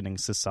 functioning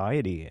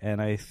society.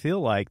 And I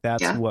feel like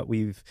that's Yeah. what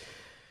we've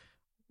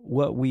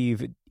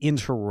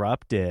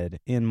interrupted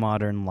in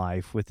modern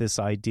life with this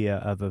idea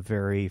of a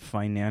very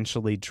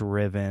financially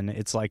driven,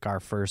 it's like our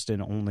first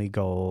and only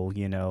goal,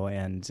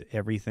 and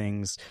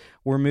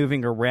we're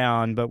moving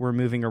around, but we're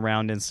moving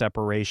around in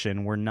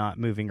separation. We're not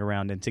moving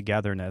around in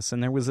togetherness.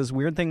 And there was this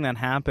weird thing that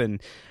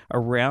happened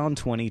around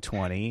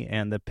 2020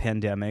 and the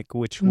pandemic,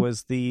 which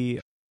was the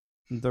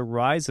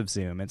rise of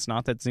Zoom. It's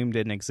not that Zoom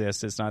didn't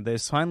exist. It's not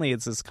this. Finally,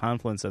 it's this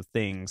confluence of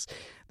things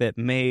that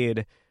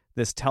made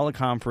this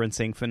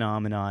teleconferencing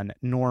phenomenon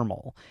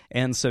normal.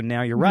 And so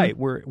now you're right.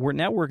 We're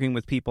networking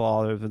with people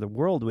all over the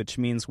world, which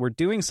means we're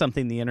doing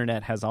something the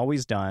internet has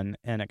always done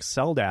and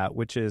excelled at,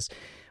 which is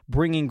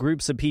bringing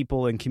groups of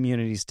people and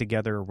communities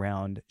together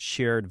around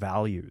shared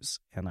values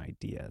and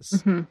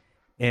ideas.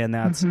 And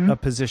that's a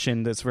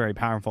position that's very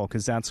powerful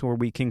because that's where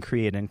we can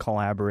create and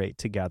collaborate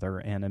together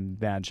and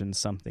imagine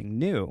something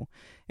new.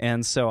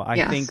 And so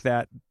I think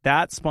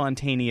that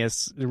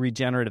spontaneous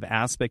regenerative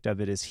aspect of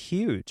it is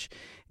huge.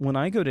 When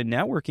I go to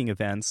networking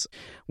events,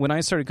 when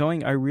I started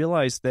going, I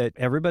realized that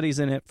everybody's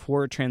in it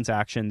for a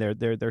transaction.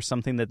 There's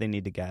something that they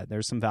need to get.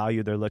 There's some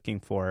value they're looking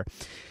for.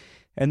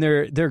 And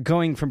they're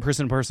going from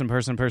person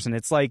to person.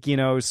 It's like,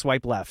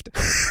 swipe left,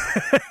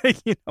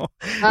 like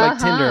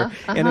Tinder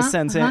in a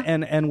sense.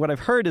 And what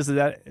I've heard is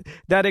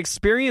that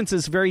experience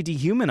is very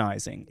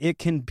dehumanizing. It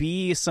can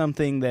be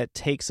something that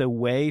takes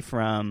away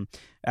from,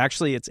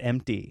 actually it's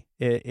empty.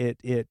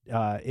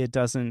 It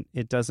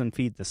doesn't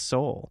feed the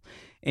soul.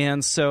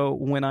 And so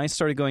when I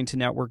started going to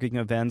networking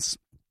events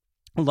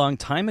a long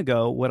time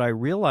ago, what I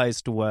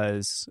realized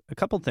was a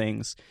couple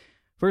things.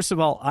 First of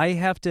all, I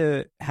have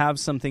to have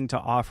something to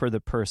offer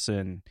the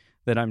person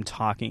that I'm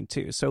talking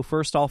to. So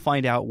first I'll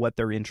find out what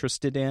they're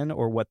interested in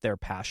or what they're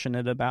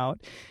passionate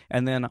about,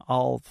 and then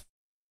I'll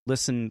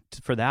listen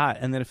for that.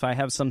 And then if I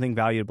have something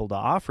valuable to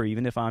offer,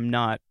 even if I'm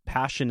not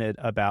passionate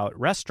about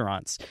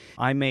restaurants,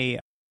 I may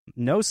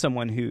know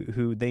someone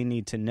who they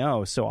need to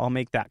know. So I'll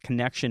make that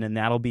connection, and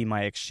that'll be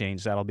my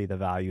exchange. That'll be the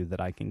value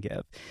that I can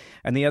give.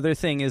 And the other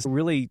thing is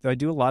really, I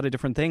do a lot of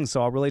different things.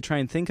 So I'll really try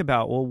and think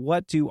about, well,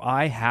 what do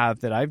I have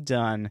that I've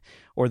done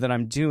or that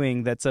I'm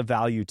doing that's of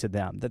value to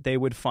them that they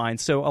would find?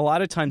 So a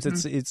lot of times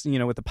it's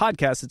with the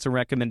podcast, it's a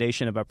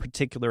recommendation of a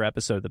particular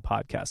episode of the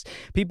podcast.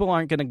 People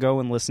aren't going to go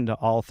and listen to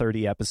all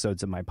 30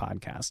 episodes of my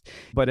podcast.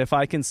 But if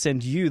I can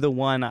send you the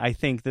one, I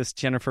think this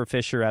Jennifer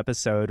Fisher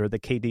episode or the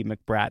KD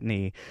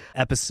McBratney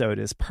episode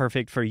is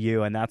perfect for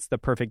you, and that's the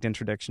perfect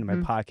introduction to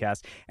my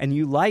podcast, and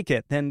you like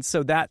it, then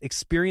so that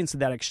experience,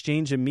 that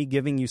exchange of me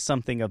giving you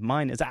something of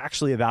mine is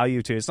actually a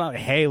value to you. It's not,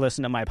 hey,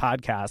 listen to my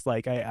podcast,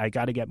 like I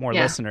got to get more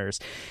listeners.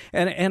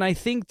 And I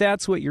think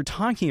that's what you're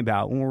talking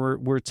about when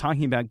we're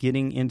talking about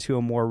getting into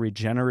a more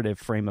regenerative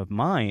frame of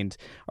mind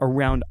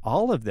around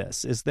all of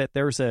this, is that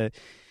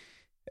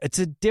it's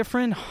a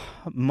different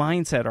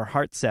mindset or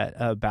heart set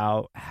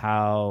about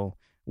how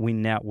we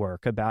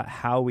network, about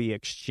how we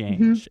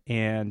exchange.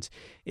 And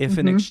if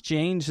an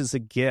exchange is a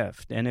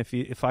gift, and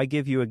if I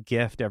give you a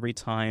gift every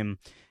time,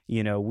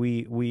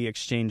 we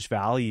exchange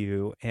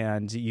value,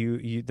 and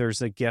you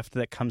there's a gift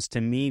that comes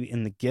to me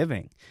in the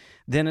giving,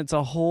 then it's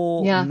a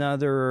whole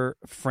another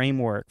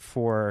framework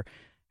for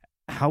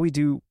how we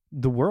do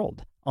the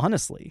world,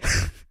 honestly.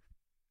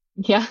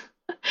 Yeah.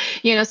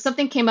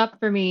 Something came up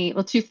for me.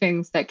 Well, two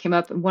things that came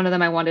up. One of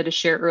them I wanted to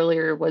share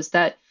earlier was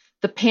that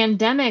the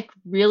pandemic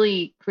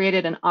really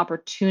created an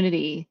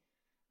opportunity.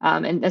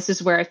 And this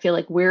is where I feel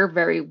like we're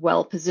very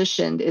well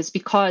positioned, is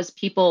because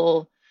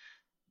people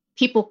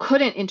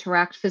couldn't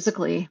interact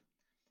physically.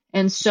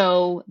 And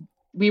so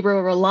we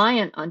were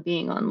reliant on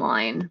being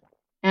online.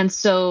 And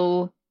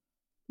so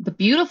the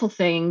beautiful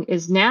thing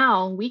is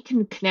now we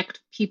can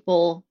connect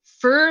people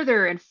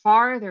further and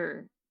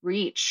farther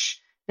reach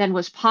than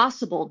was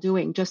possible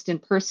doing just in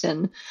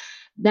person.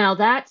 Now,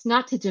 that's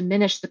not to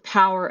diminish the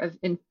power of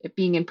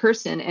being in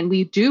person. And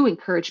we do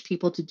encourage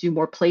people to do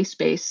more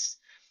place-based,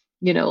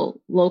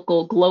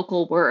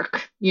 local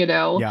work,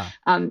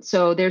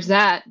 So there's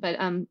that. But,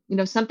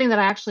 something that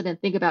I actually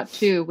didn't think about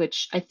too,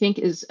 which I think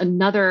is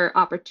another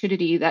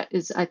opportunity that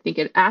is, I think,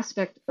 an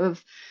aspect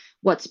of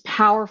what's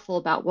powerful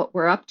about what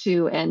we're up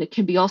to, and it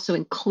can be also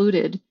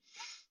included,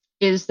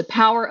 is the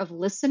power of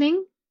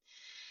listening.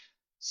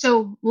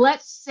 So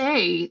let's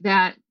say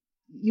that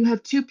you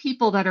have two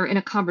people that are in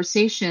a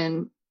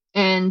conversation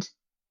and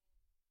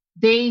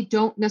they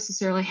don't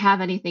necessarily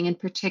have anything in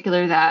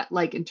particular that,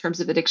 like, in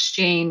terms of an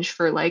exchange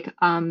for, like,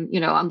 I'm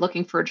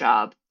looking for a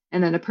job,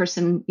 and then a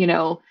person,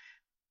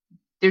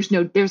 there's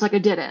like a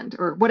dead end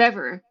or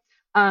whatever.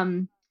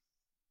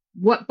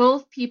 What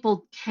both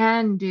people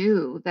can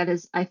do that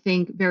is, I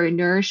think, very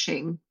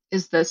nourishing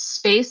is the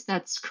space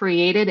that's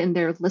created in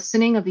their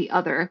listening of the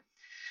other.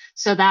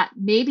 so that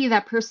maybe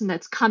that person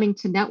that's coming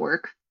to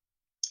network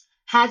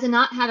has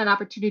not had an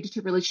opportunity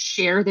to really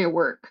share their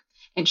work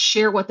and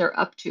share what they're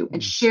up to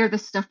and share the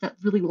stuff that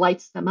really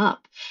lights them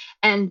up.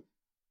 And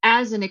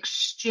as an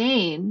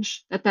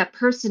exchange, that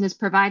person is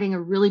providing a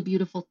really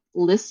beautiful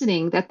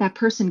listening, that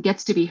person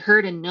gets to be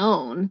heard and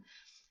known.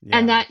 Yeah.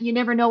 And that you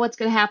never know what's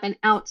going to happen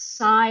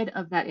outside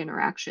of that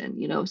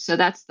interaction, so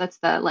that's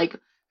the, like,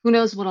 who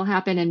knows what'll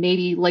happen. And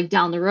maybe like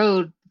down the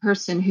road, the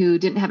person who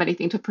didn't have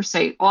anything to per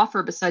se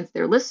offer besides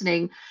their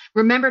listening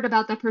remembered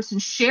about that person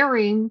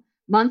sharing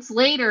months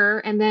later,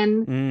 and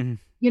then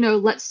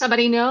let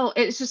somebody know.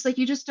 It's just like,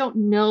 you just don't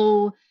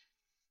know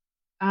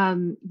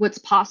what's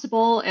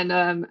possible. And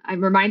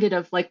I'm reminded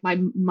of like my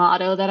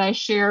motto that I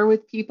share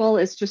with people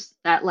is just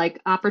that,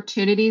 like,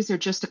 opportunities are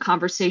just a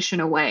conversation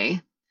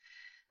away.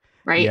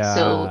 Right. Yeah.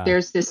 So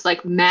there's this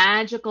like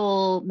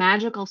magical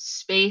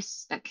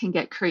space that can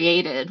get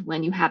created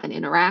when you have an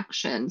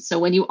interaction. So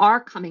when you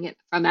are coming at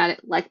it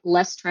like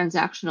less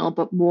transactional,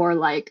 but more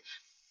like,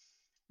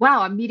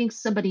 wow, I'm meeting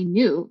somebody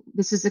new.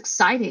 This is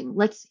exciting.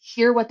 Let's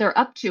hear what they're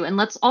up to. And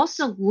let's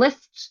also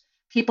lift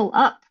people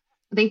up.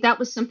 I think that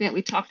was something that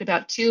we talked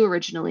about too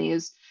originally,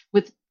 is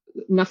with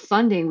enough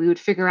funding, we would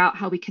figure out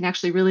how we can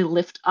actually really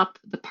lift up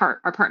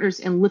our partners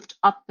and lift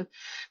up the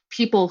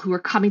people who are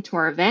coming to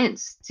our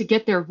events to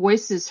get their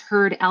voices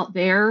heard out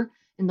there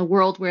in the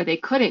world where they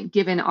couldn't,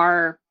 given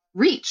our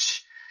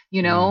reach,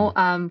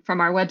 from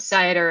our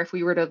website, or if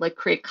we were to like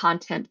create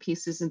content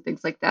pieces and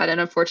things like that.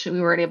 And unfortunately,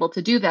 we weren't able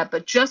to do that.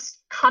 But just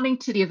coming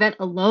to the event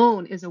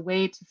alone is a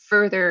way to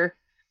further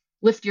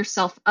lift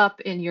yourself up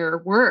in your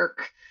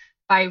work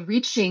by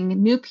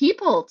reaching new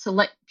people, to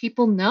let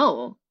people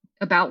know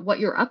about what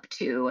you're up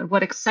to and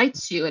what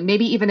excites you, and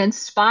maybe even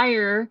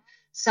inspire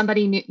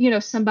somebody new,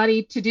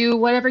 somebody to do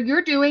whatever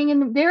you're doing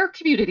in their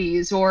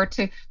communities, or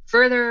to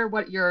further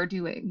what you're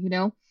doing,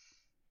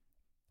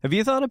 Have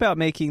you thought about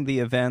making the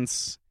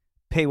events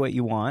pay what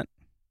you want?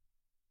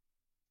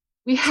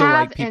 We have, so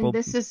like people... and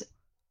this is,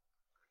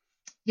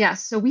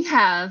 yes, so we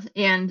have,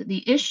 and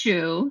the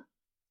issue,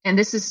 and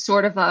this is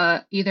sort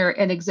of either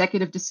an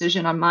executive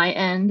decision on my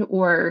end,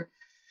 or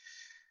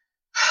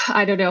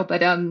I don't know,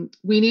 but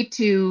we need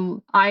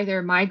to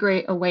either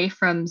migrate away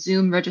from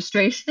Zoom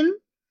registration.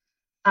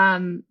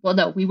 Well,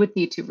 no, we would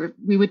need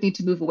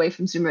to move away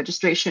from Zoom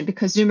registration,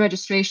 because Zoom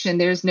registration,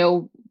 there's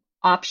no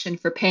option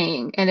for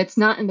paying, and it's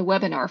not in the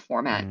webinar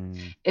format.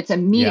 It's a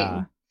meeting.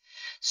 Yeah.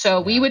 So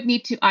we would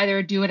need to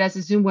either do it as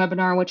a Zoom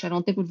webinar, which I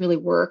don't think would really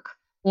work,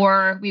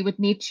 or we would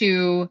need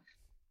to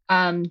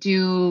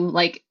do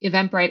like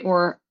Eventbrite,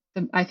 or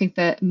I think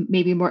that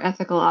maybe more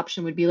ethical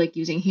option would be like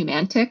using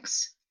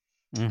Humantix.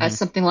 As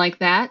something like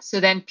that. So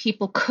then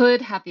people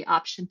could have the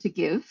option to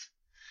give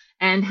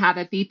and have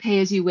it be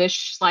pay as you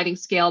wish sliding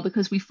scale,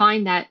 because we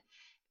find that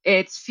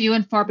it's few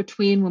and far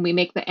between when we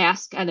make the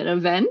ask at an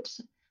event.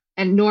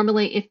 And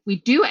normally if we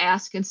do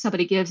ask and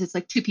somebody gives, it's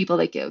like 2 people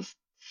that give.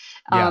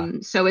 Yeah.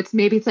 So it's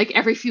like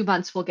every few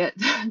months we'll get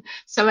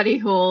somebody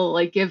who will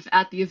like give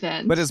at the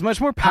event. But it's much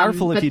more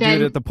powerful if you do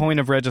it at the point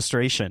of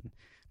registration.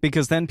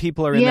 Because then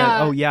people are in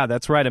that, oh yeah,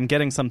 that's right, I'm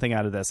getting something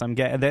out of this. I'm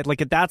getting that,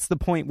 like, that's the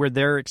point where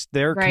their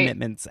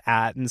commitment's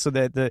at, and so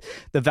the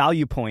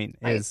value point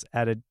is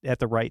at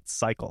the right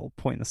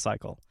point in the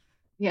cycle.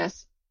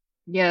 Yes.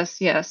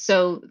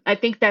 So I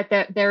think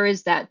that there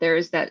is that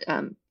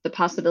the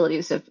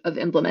possibilities of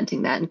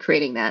implementing that and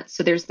creating that.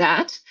 So there's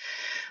that.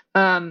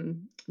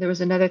 There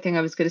was another thing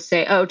I was going to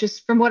say. Oh,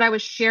 just from what I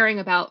was sharing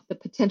about the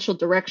potential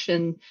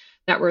direction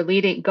that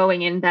we're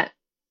going in, that.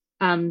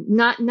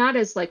 Not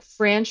as like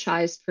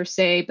franchised per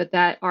se, but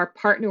that our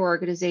partner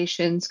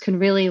organizations can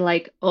really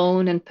like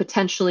own and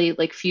potentially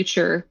like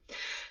future,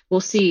 we'll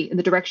see in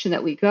the direction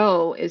that we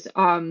go, is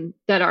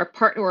that our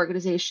partner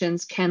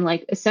organizations can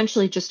like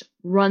essentially just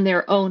run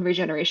their own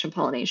regeneration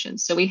pollination.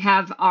 So we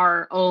have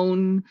our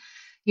own,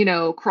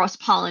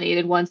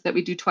 cross-pollinated ones that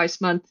we do twice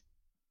a month,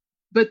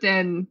 but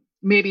then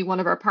maybe one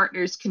of our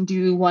partners can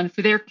do one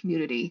for their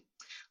community,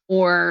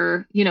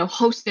 or,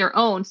 host their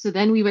own. So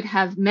then we would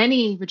have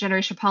many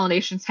regeneration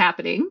pollinations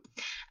happening.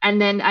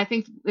 And then I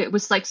think it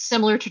was like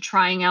similar to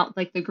trying out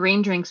like the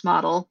grain drinks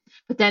model,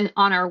 but then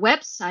on our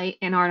website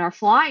and on our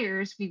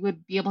flyers, we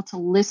would be able to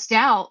list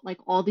out like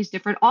all these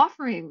different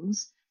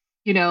offerings,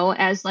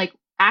 as like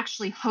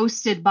actually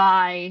hosted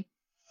by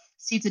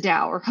Seeds of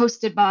Dow or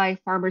hosted by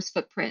Farmers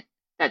Footprint.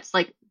 That's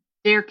like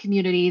their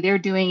community, they're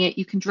doing it.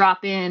 You can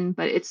drop in,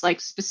 but it's like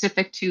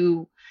specific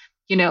to,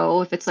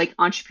 if it's like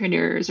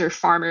entrepreneurs or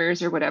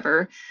farmers or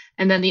whatever.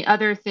 And then the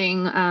other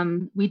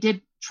thing, we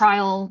did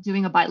trial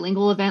doing a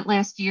bilingual event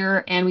last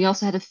year, and we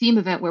also had a theme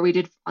event where we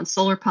did on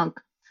solar punk.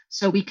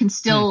 So we can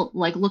still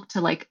like look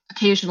to like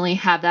occasionally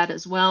have that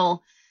as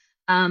well.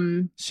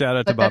 Shout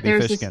out to Bobby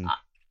Fishkin.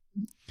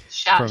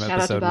 Shout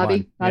out to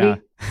Bobby. Yeah.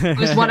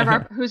 He's one of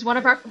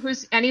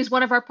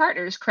our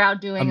partners. Crowd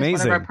Doing amazing. Is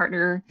one of our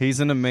partner. He's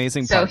an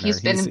amazing partner. So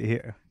he's been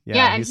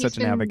he's such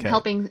an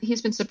advocate.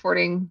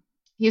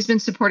 He's been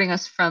supporting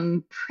us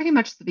from pretty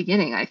much the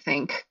beginning, I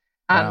think.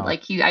 Wow.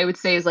 I would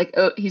say is like,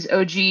 he's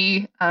OG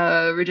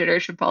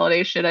regeneration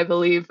pollination, I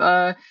believe.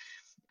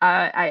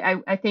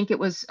 I think it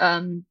was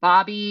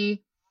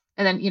Bobby,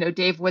 and then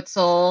Dave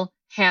Witzel,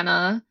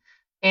 Hannah,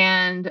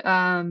 and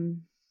I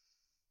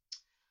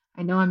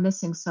know I'm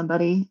missing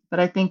somebody, but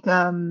I think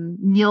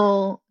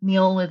Neil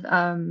with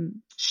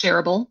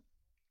Shareable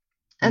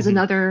as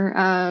another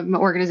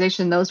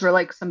organization. Those were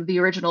like some of the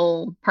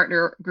original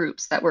partner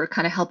groups that were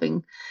kind of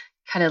helping,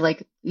 kind of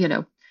like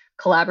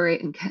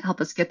collaborate and help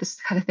us get this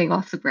kind of thing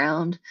off the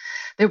ground.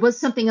 There was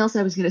something else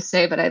I was going to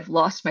say, but I've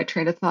lost my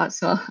train of thought,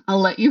 so I'll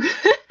let you.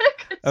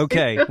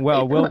 Okay,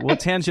 well, we'll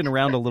tangent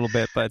around a little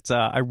bit, but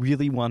I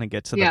really want to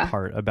get to the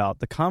part about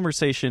the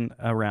conversation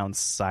around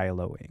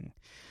siloing.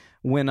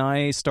 When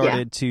I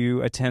started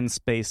to attend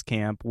Space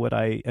Camp, what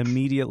I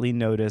immediately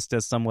noticed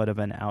as somewhat of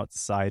an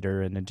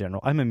outsider and in general,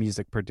 I'm a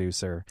music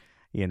producer.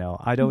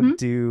 I don't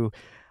do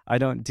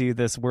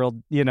this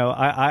world.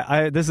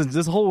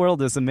 This whole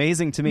world is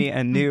amazing to me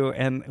and new.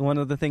 And one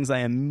of the things I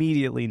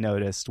immediately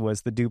noticed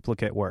was the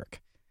duplicate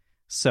work.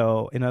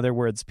 So, in other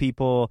words,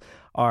 people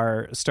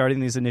are starting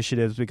these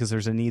initiatives because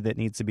there's a need that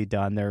needs to be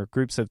done. There are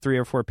groups of 3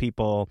 or 4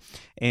 people,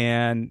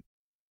 and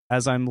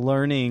as I'm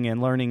learning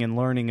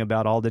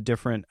about all the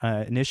different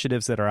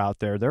initiatives that are out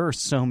there, there are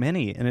so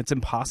many, and it's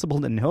impossible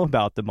to know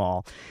about them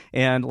all.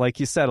 And like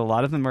you said, a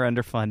lot of them are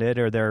underfunded,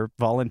 or they're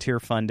volunteer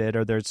funded,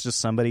 or there's just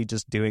somebody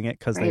just doing it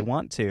because they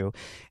want to.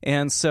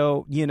 And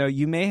so,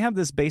 you may have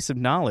this base of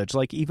knowledge,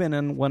 like even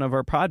in one of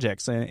our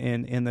projects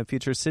in the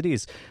Future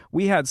Cities,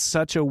 we had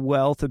such a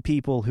wealth of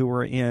people who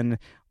were in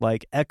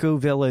like eco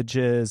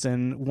villages,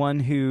 and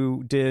one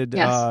who did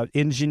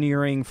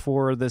engineering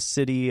for the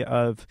city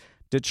of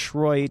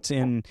Detroit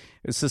in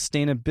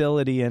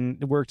sustainability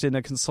and worked in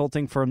a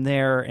consulting firm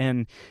there,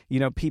 and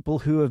people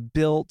who have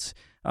built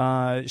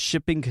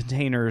shipping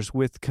containers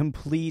with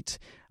complete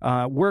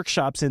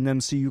workshops in them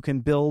so you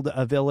can build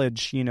a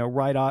village,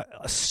 right off.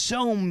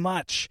 So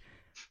much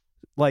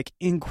like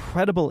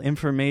incredible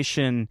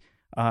information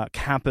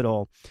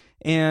capital.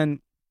 And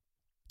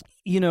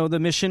the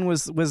mission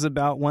was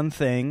about one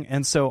thing,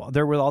 and so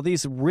there were all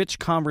these rich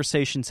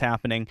conversations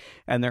happening,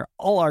 and they're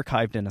all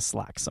archived in a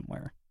Slack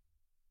somewhere.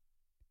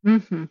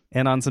 And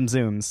on some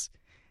Zooms.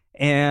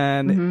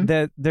 And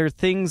that there are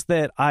things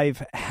that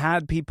I've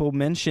had people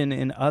mention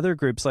in other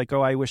groups, like,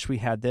 oh, I wish we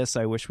had this,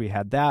 I wish we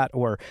had that,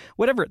 or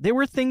whatever. They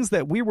were things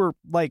that we were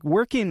like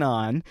working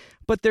on,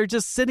 but they're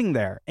just sitting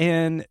there.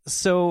 And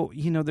so,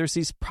 there's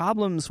these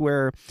problems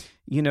where,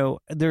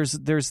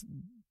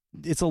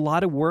 it's a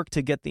lot of work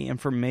to get the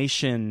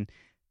information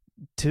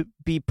to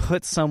be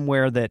put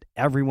somewhere that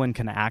everyone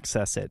can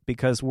access it,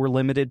 because we're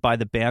limited by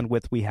the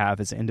bandwidth we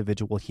have as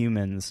individual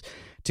humans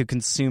to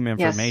consume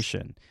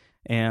information.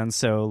 And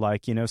so,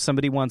 like,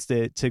 somebody wants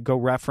to go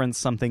reference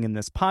something in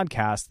this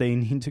podcast, they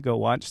need to go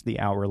watch the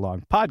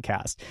hour-long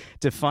podcast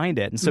to find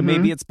it. And so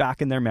maybe it's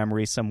back in their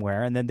memory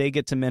somewhere, and then they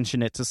get to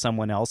mention it to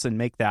someone else and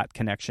make that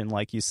connection,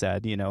 like you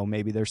said.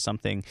 Maybe there's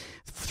something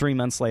 3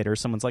 months later,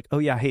 someone's like, oh,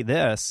 yeah, hey,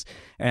 this,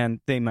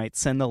 and they might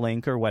send the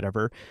link or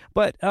whatever.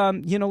 But,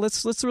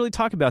 let's really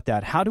talk about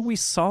that. How do we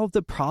solve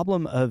the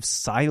problem of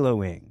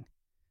siloing?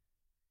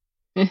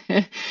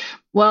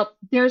 Well,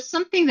 there's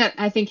something that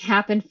I think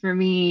happened for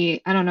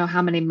me. I don't know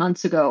how many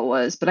months ago it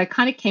was, but I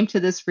kind of came to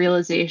this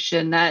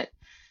realization that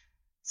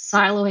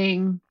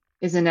siloing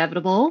is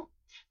inevitable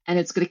and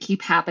it's going to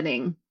keep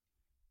happening.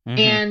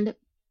 And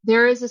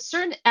there is a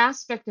certain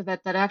aspect of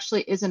it that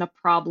actually isn't a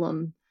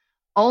problem,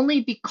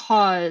 only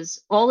because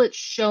all it's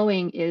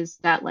showing is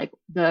that, like,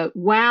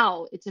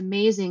 wow, it's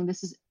amazing.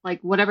 This is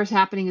like whatever's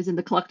happening is in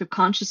the collective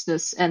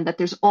consciousness, and that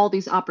there's all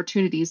these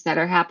opportunities that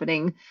are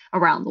happening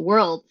around the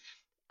world.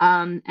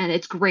 And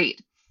it's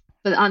great.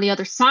 But on the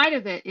other side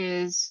of it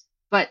is,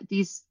 but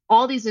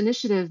all these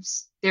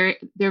initiatives, they're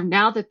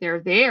now that they're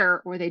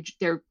there, or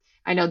they're,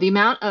 I know the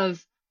amount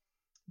of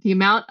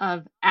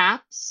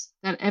apps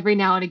that every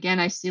now and again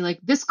I see, like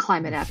this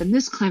climate app and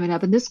this climate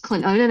app and this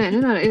climate,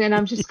 and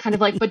I'm just kind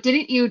of like, but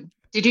didn't you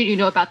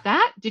know about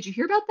that? Did you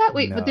hear about that?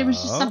 Wait, no. But there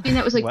was just something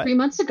that was like 3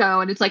 months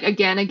ago, and it's like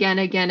again.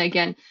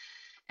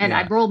 And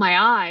I roll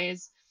my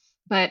eyes,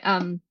 but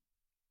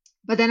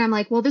then I'm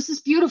like, well, this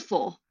is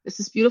beautiful. This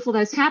is beautiful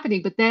that it's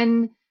happening. But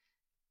then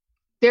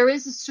there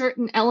is a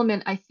certain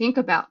element I think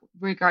about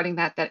regarding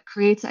that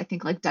creates, I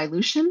think, like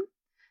dilution,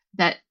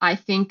 that I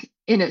think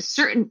in a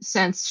certain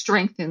sense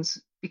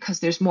strengthens because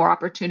there's more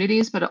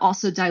opportunities, but it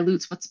also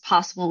dilutes what's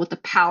possible with the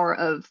power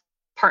of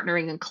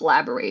partnering and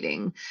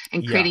collaborating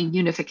and creating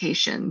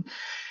unification.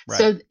 Right.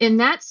 So in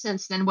that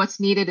sense, then what's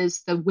needed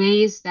is the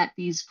ways that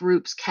these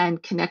groups can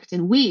connect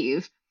and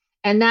weave.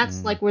 And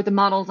that's like where the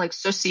model of like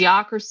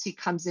sociocracy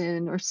comes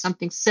in, or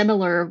something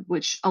similar,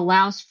 which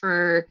allows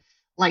for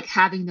like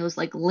having those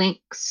like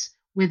links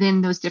within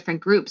those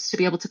different groups to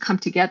be able to come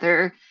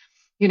together,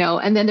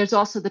 and then there's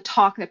also the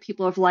talk that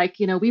people have like,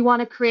 we want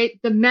to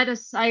create the meta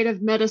site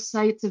of meta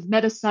sites of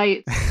meta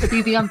sites to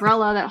be the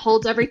umbrella that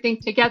holds everything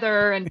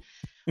together. And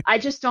I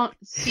just don't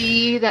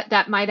see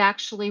that might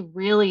actually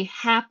really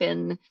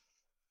happen.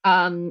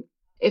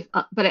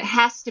 but it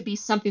has to be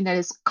something that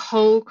is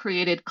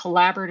co-created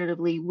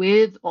collaboratively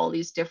with all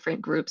these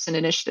different groups and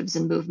initiatives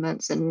and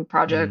movements and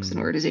projects and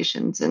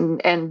organizations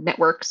and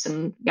networks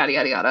and yada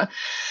yada yada.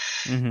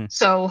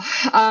 So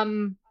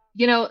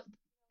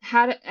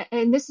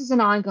and this is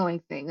an ongoing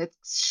thing.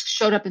 It's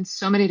showed up in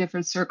so many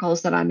different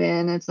circles that I'm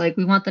in. It's like,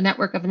 we want the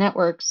network of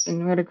networks, and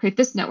we're going to create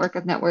this network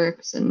of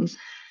networks. And,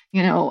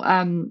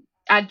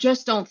 I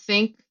just don't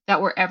think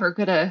that we're ever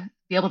going to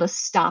be able to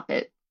stop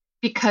it,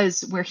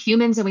 because we're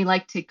humans and we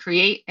like to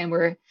create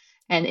and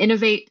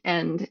innovate,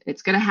 and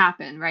it's going to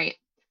happen. Right.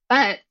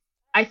 But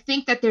I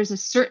think that there's a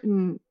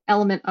certain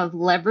element of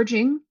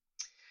leveraging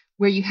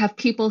where you have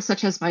people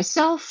such as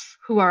myself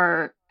who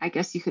are, I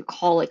guess you could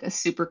call like a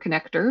super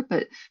connector,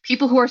 but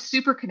people who are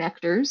super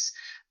connectors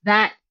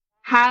that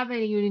have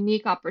a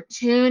unique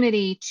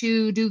opportunity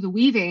to do the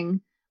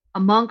weaving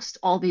amongst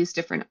all these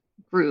different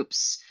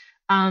groups.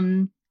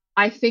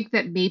 I think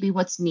that maybe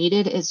what's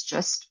needed is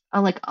just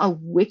a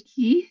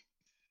wiki.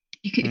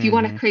 If you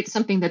want to create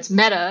something that's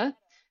meta,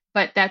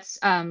 but that's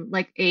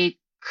like a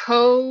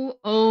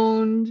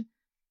co-owned,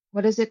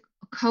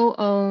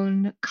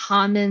 co-owned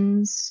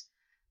commons,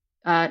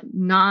 like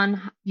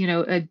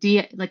a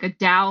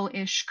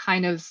DAO-ish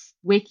kind of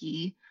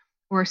wiki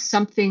or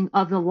something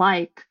of the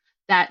like,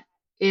 that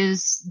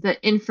is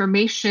the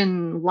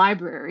information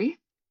library.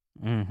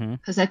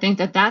 Because I think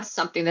that that's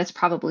something that's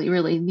probably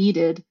really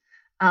needed,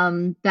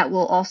 that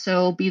will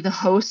also be the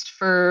host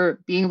for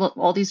being able,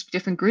 all these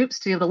different groups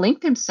to be able to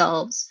link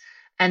themselves.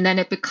 And then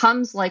it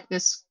becomes like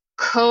this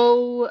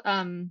global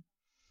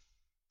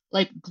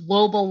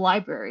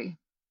library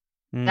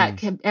that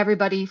can,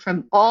 everybody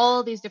from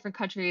all these different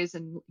countries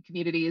and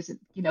communities,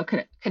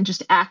 can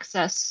just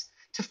access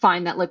to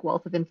find that like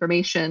wealth of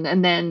information.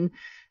 And then,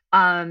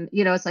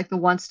 it's like the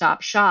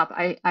one-stop shop.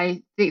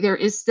 I think there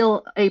is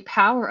still a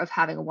power of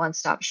having a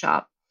one-stop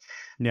shop.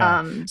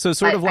 Yeah. So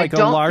sort of like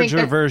a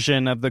larger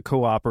version of the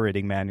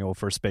cooperating manual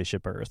for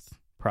Spaceship Earth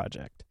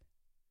project.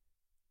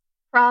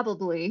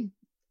 Probably.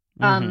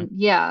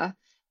 Yeah.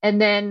 And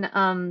then,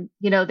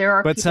 there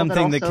are, but people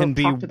something that can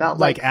be about,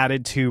 like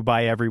added to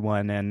by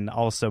everyone and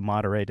also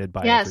moderated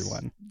by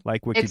everyone,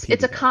 like Wikipedia.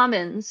 It's a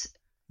commons.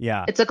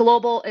 Yeah. It's a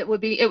global. It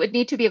would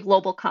need to be a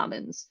global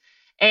commons,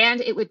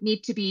 and it would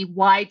need to be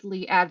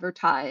widely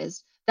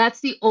advertised. That's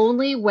the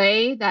only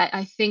way that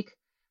I think.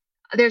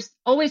 There's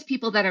always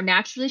people that are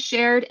naturally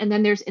shared, and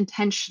then there's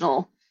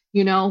intentional,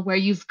 where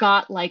you've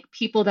got like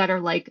people that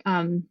are like,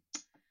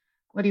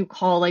 what do you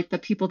call like the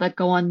people that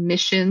go on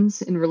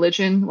missions in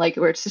religion, like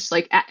where it's just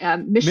like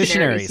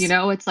missionaries.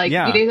 It's like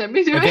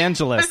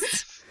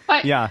evangelists.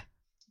 But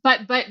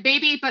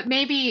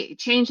maybe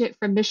change it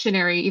from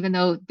missionary, even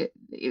though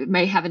it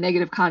may have a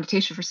negative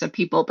connotation for some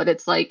people. But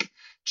it's like,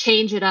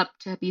 change it up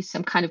to be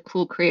some kind of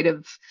cool,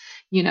 creative,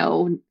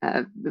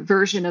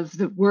 version of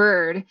the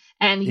word,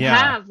 and you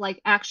have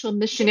like actual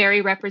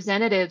missionary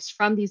representatives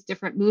from these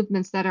different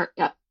movements that are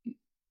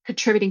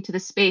contributing to the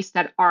space,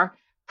 that are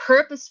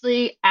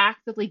purposefully,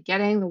 actively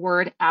getting the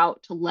word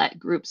out to let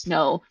groups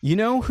know.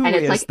 Who and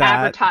it's is like that?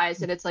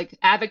 Advertised, and it's like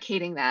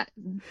advocating that.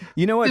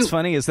 What's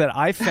funny is that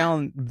I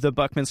found the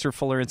Buckminster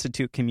Fuller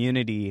Institute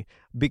community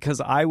because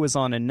I was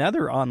on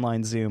another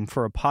online Zoom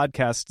for a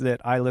podcast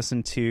that I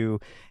listened to,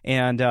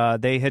 and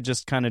they had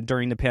just kind of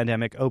during the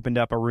pandemic opened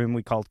up a room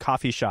we called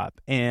Coffee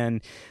Shop,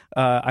 and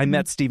I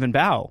met Stephen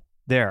Bao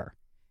there.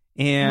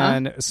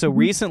 And so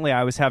recently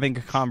I was having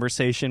a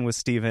conversation with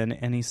Stephen,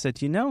 and he said,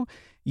 you know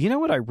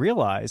what I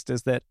realized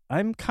is that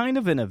I'm kind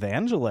of an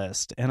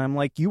evangelist. And I'm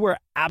like, you are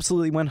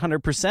absolutely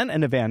 100%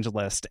 an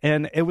evangelist.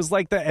 And it was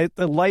like the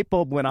light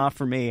bulb went off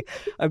for me,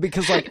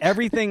 because like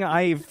everything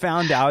I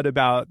found out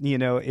about,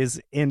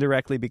 is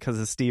indirectly because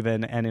of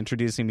Stephen and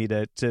introducing me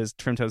to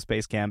Trimtop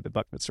Space Camp at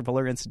Buckminster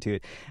Fuller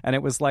Institute. And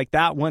it was like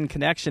that one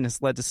connection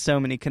has led to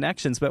so many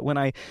connections. But when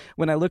I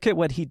look at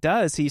what he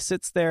does, he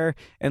sits there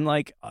and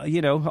like,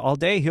 all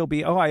day he'll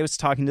be, I was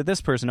talking to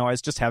this person. I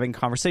was just having a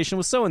conversation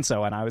with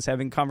so-and-so, and I was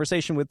having a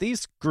conversation with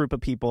these group of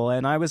people,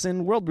 and I was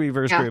in World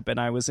Weavers group, and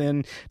I was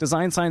in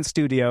Design Science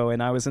Studio,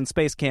 and I was in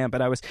Space Camp,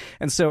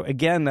 and so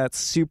again, that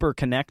super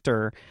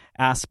connector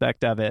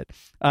aspect of it.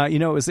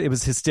 It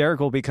was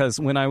hysterical, because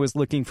when I was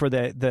looking for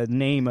the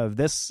name of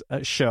this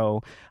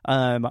show,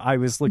 I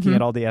was looking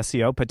at all the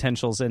SEO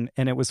potentials, and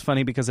it was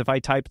funny because if I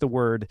type the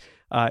word,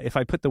 if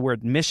I put the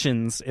word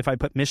missions, if I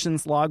put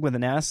missions log with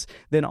an S,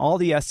 then all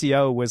the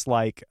SEO was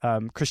like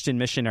Christian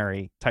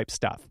missionary type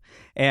stuff.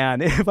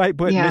 And if I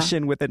put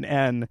mission with an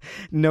N,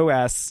 no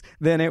S,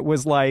 then it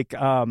was like,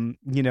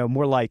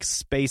 more like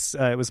space.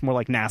 It was more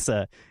like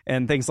NASA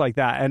and things like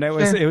that. And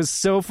it was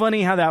so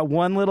funny how that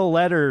one little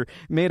letter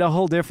made a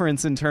whole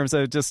difference in terms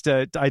of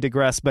I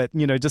digress, but,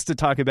 just to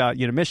talk about,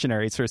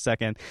 missionaries for a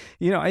second,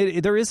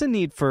 there is a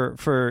need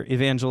for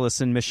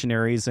evangelists and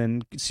missionaries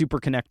and super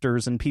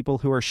connectors and people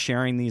who are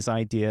sharing these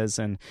ideas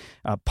and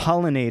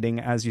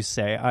pollinating, as you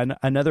say.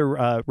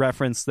 Another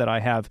reference that I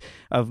have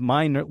of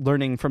mine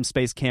learning from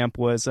Space Camp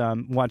was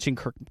watching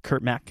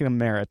Kurt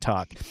McNamara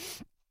talk.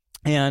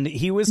 And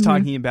he was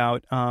talking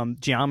about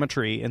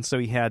geometry, and so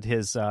he had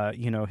his,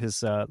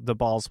 the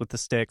balls with the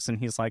sticks, and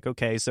he's like,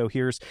 okay, so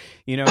here's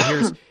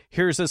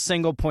a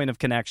single point of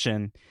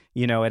connection.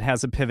 It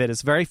has a pivot.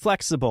 It's very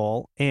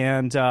flexible,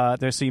 and so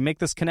you make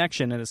this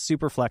connection, and it's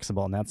super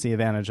flexible, and that's the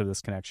advantage of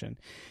this connection.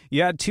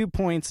 You add 2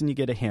 points, and you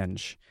get a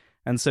hinge.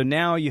 And so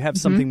now you have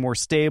something more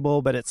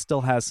stable, but it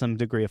still has some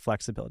degree of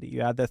flexibility.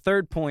 You add the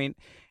third point,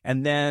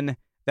 and then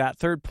that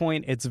third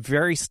point, it's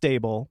very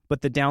stable,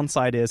 but the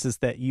downside is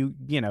that you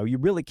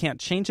really can't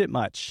change it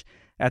much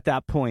at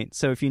that point.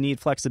 So if you need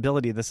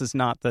flexibility, this is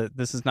not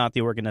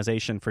the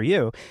organization for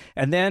you.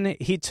 And then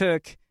he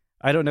took,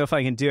 I don't know if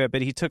I can do it,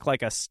 but he took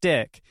like a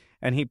stick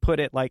and he put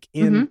it like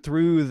in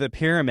through the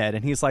pyramid,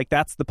 and he's like,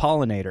 that's the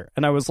pollinator.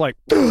 And I was like,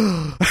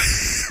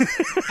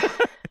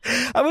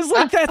 I was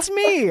like, that's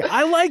me.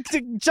 I like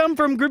to jump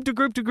from group to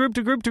group to group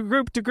to group to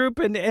group to group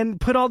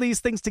and put all these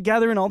things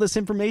together and all this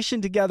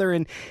information together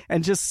and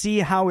just see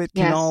how it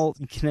can all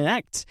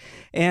connect.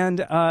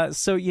 And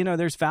so,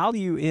 there's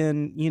value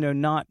in,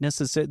 not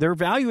necessarily, there's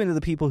value into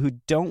the people who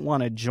don't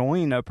want to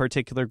join a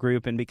particular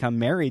group and become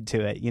married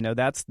to it.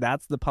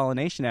 That's the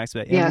pollination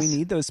aspect. And we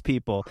need those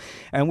people.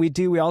 And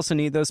we also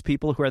need those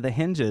people who are the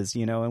hinges,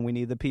 and we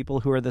need the people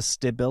who are the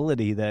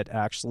stability that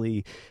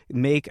actually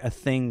make a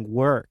thing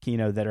work,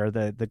 that are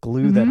the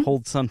glue that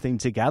holds something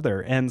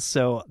together. And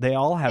so they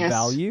all have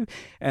value.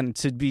 And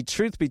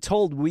truth be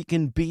told, we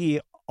can be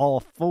all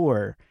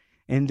four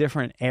in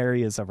different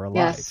areas of our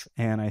life.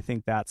 And I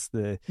think that's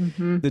the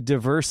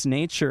diverse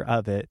nature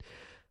of it.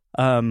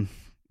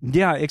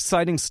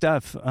 Exciting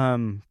stuff.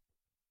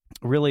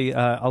 Really,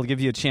 I'll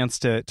give you a chance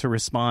to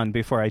respond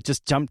before I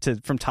just jump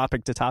from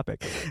topic to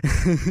topic.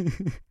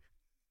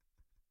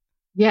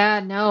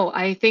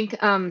 I think,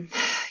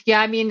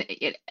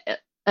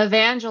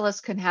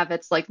 evangelist can have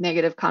its like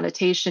negative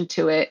connotation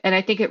to it. And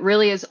I think it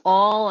really is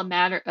all a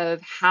matter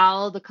of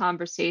how the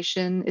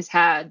conversation is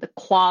had, the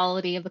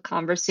quality of the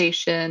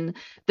conversation,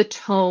 the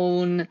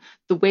tone,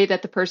 the way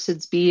that the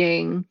person's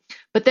being.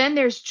 But then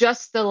there's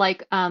just the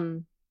like,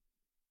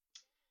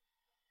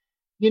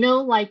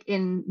 like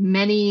in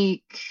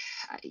many,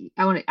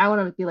 I want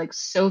to be like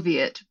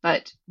Soviet,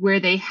 but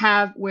when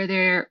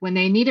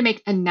they need to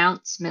make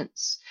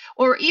announcements,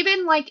 or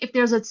even like if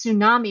there's a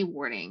tsunami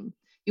warning,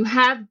 you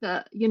have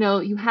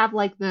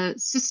like the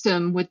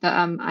system with the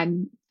I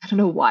don't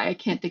know why I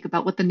can't think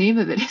about what the name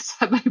of it is.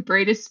 My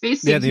brain is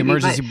spacing. Yeah, the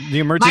emergency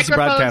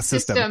broadcast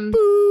system.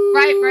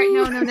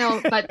 Right. No.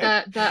 But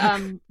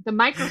the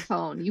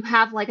microphone, you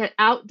have like an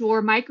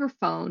outdoor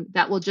microphone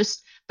that will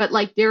but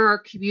like there are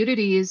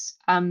communities,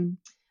 I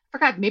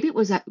forgot, maybe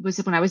was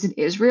it when I was in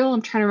Israel?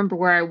 I'm trying to remember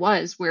where I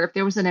was, where if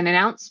there was an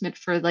announcement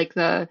for let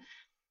the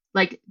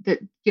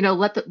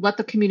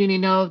community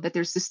know that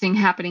there's this thing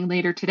happening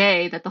later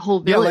today, that the whole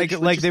village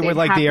they would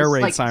like the air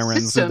raid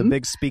sirens or the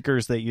big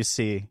speakers that you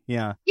see.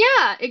 Yeah,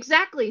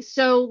 exactly.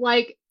 So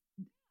like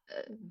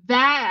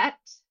that,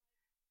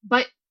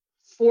 but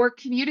for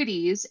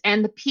communities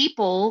and the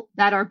people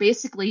that are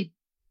basically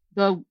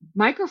the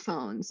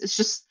microphones, it's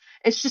just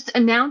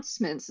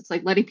announcements. It's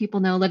like letting people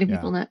know,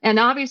 people know. And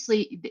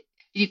obviously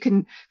you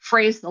can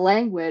phrase the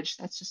language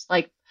that's just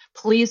like,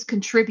 please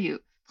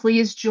contribute,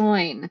 please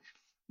join,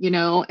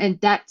 and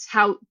that's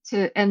how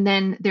to, and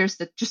then there's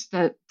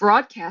the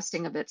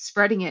broadcasting of it,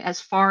 spreading it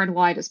as far and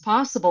wide as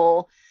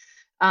possible.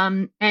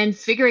 And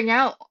figuring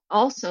out,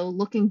 also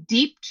looking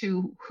deep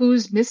to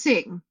who's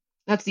missing.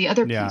 That's the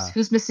other piece.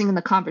 Who's missing in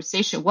the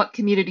conversation? What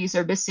communities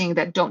are missing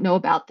that don't know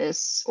about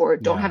this or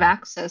don't have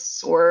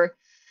access,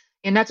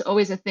 and that's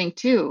always a thing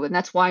too. And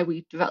that's why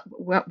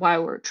why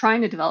we're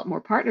trying to develop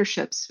more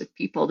partnerships with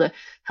people to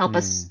help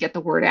us get the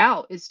word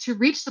out, is to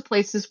reach the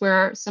places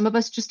where some of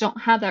us just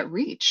don't have that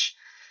reach,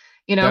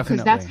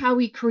 because that's how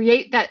we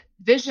create that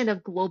vision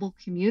of global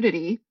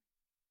community,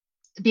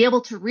 to be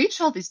able to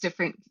reach all these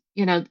different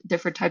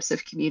types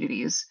of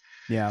communities.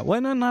 Yeah, well,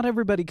 not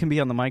everybody can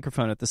be on the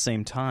microphone at the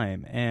same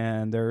time.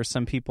 And there are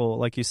some people,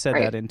 like you said,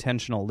 that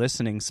intentional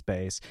listening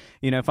space.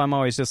 If I'm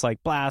always just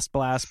like blast,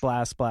 blast,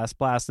 blast, blast,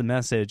 blast the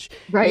message,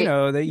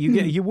 that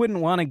you wouldn't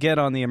want to get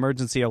on the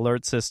emergency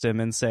alert system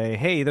and say,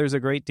 hey, there's a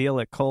great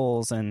deal at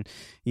Kohl's, and,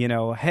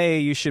 hey,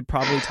 you should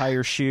probably tie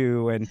your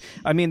shoe. And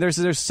I mean,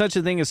 there's such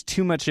a thing as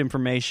too much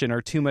information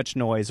or too much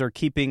noise, or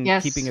keeping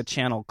a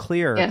channel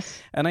clear. Yes.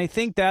 And I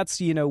think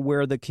that's,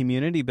 where the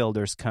community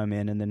builders come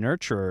in, and the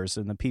nurturers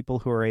and the people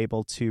who are able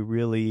to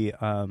really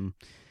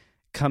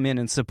come in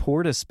and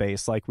support a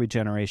space like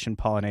Regeneration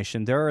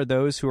Pollination. There are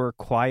those who are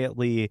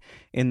quietly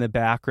in the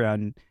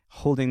background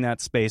holding that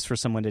space for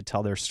someone to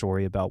tell their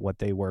story about what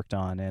they worked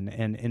on,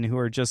 and who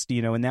are just,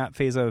 in that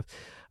phase of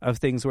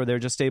things where they're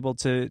just able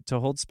to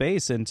hold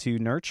space and to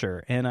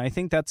nurture. And I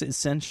think that's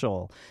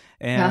essential.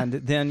 And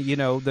then,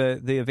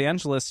 the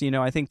evangelist,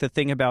 I think the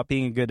thing about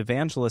being a good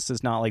evangelist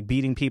is not like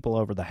beating people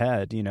over the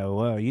head,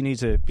 you need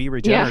to be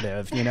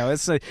regenerative,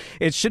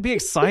 it should be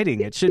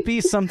exciting. It should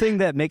be something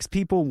that makes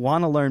people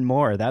want to learn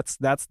more. That's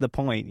the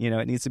point,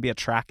 it needs to be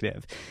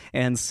attractive.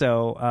 And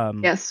so,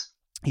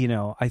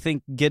 I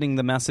think getting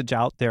the message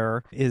out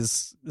there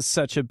is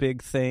such a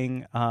big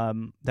thing.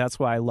 That's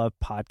why I love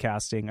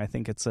podcasting. I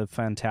think it's a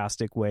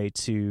fantastic way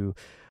to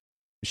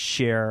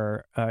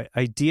share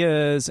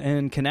ideas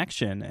and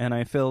connection. And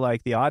I feel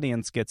like the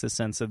audience gets a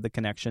sense of the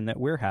connection that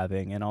we're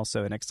having, and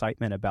also an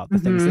excitement about the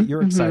things that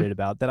you're excited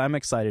about, that I'm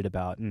excited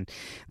about. And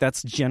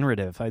that's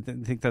generative. I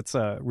think that's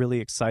a really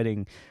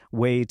exciting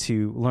way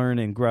to learn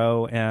and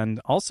grow, and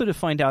also to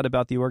find out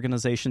about the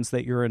organizations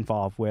that you're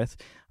involved with.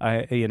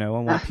 I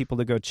want people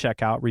to go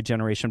check out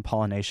Regeneration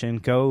Pollination,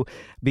 go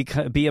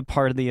be a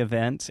part of the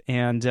event,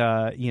 and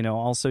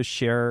also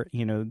share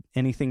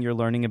anything you're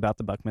learning about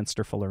the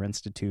Buckminster Fuller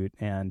Institute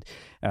and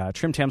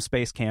Trim Tam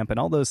Space Camp and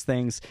all those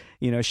things.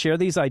 Share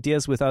these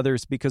ideas with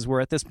others, because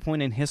we're at this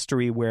point in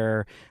history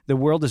where the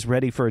world is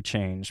ready for a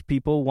change.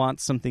 People want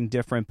something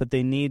different, but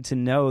they need to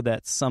know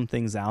that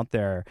something's out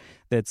there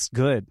that's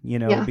good,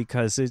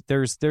 because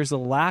there's a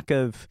lack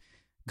of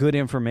good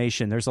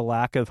information. There's a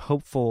lack of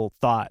hopeful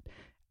thought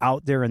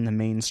out there in the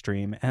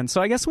mainstream. And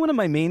so I guess one of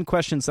my main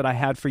questions that I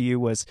had for you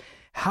was,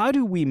 how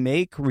do we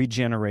make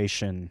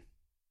regeneration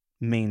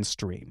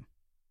mainstream?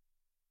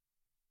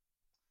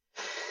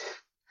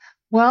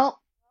 Well,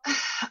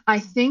 I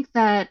think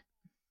that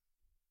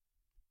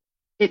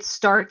it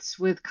starts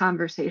with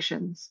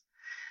conversations.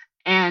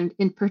 And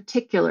in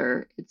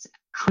particular, it's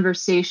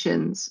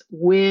conversations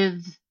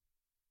with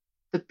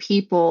the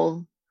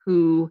people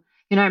who,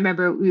 I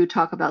remember we would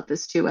talk about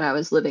this too when I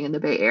was living in the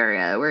Bay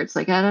Area, where it's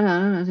like, I don't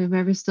know,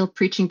 maybe still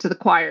preaching to the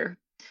choir.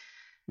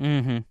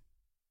 Mm-hmm.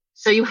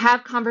 So you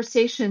have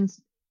conversations,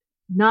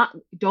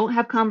 don't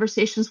have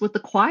conversations with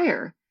the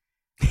choir.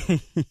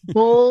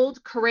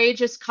 Bold,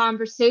 courageous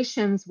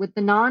conversations with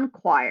the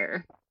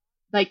non-choir.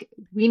 Like,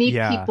 we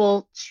need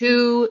people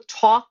to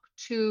talk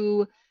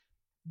to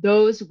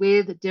those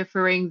with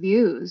differing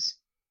views.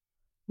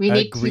 We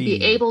need to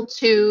be able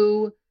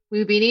to,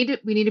 we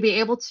need to be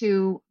able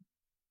to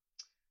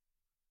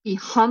be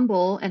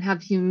humble and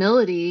have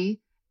humility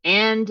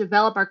and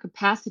develop our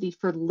capacity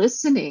for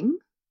listening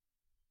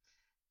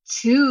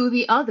to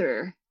the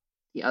other,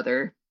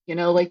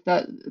 like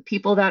the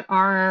people that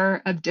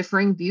are of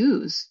differing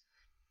views.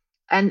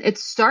 And it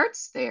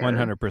starts there.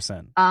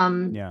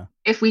 100%. Yeah.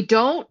 If we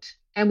don't,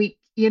 and we,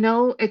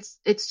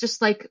 it's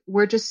just like,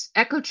 we're just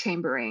echo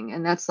chambering.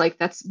 And that's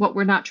what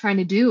we're not trying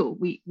to do.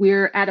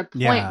 We're at a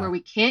point where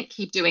we can't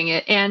keep doing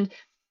it. And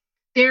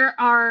there's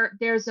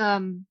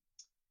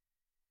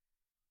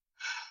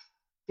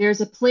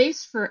a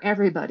place for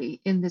everybody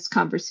in this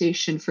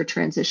conversation for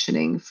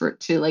transitioning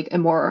to like a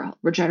more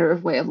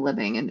regenerative way of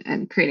living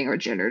and creating a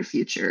regenerative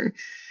future.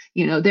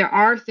 There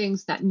are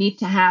things that need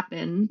to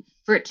happen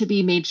for it to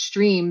be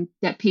mainstream,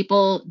 that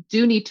people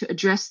do need to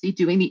address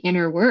doing the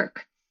inner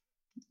work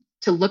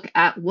to look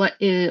at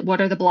what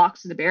are the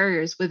blocks and the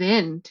barriers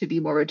within to be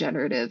more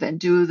regenerative and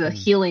do the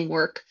healing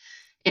work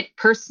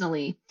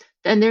personally.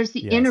 Then there's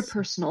the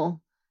interpersonal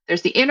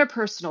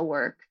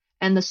work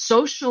and the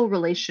social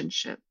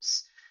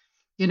relationships.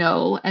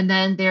 And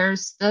then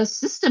there's the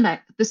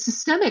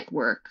systemic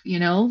work,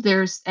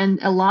 and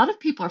a lot of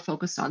people are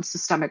focused on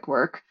systemic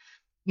work,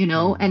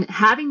 and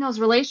having those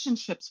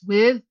relationships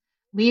with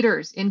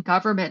leaders in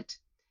government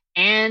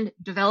and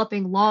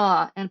developing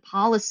law and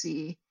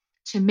policy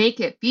to make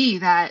it be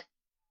that.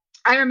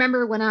 I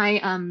remember when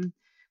I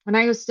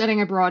was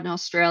studying abroad in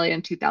Australia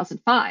in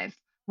 2005,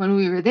 when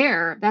we were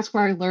there, that's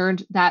where I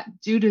learned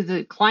that due to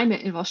the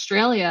climate of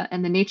Australia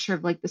and the nature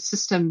of like the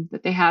system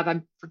that they have,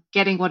 I'm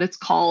forgetting what it's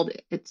called.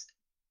 It's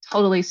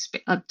totally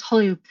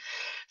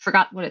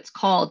forgot what it's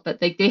called, but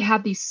they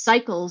have these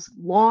cycles,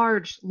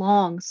 large,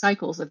 long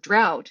cycles of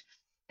drought.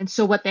 And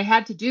so what they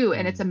had to do,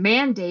 and it's a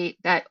mandate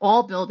that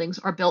all buildings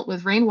are built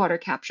with rainwater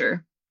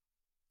capture.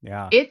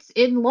 Yeah. It's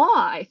in law,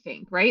 I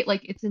think, right?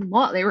 Like, it's in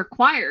law. They're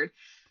required.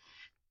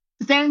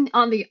 Then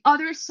on the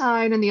other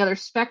side and the other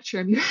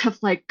spectrum, you have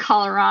like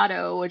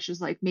Colorado, which is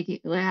like I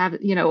don't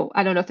know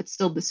if it's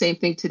still the same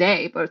thing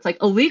today, but it's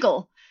like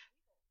illegal.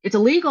 It's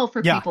illegal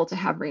for people to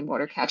have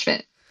rainwater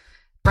catchment,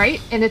 right?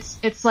 And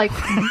it's like,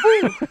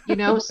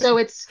 so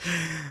it's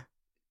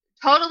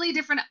totally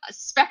different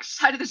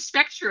side of the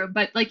spectrum,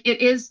 but like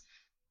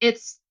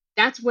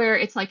that's where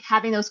it's like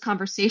having those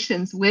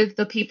conversations with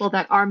the people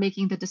that are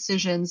making the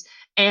decisions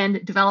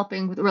and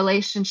developing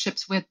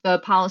relationships with the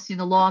policy and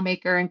the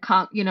lawmaker and,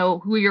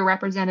 who are your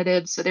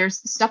representatives. So there's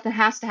stuff that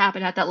has to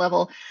happen at that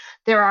level.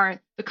 There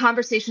are the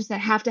conversations that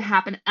have to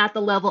happen at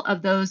the level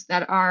of those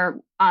that are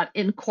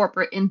in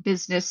corporate, in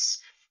business,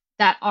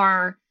 that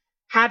are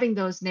having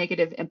those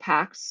negative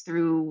impacts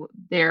through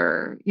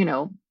their,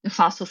 the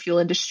fossil fuel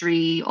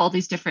industry, all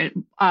these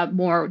different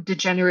more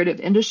degenerative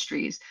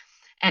industries.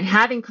 And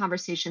having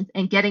conversations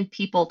and getting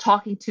people,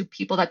 talking to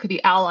people that could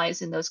be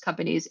allies in those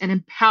companies and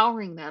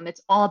empowering them.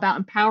 It's all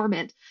about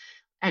empowerment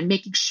and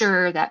making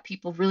sure that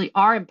people really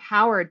are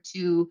empowered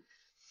to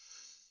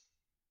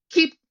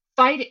keep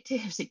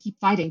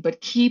fighting,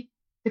 but keep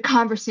the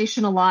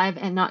conversation alive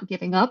and not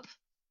giving up.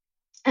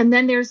 And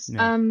then there's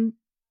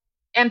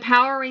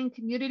empowering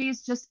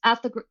communities just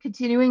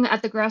continuing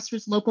at the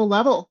grassroots local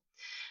level.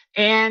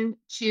 and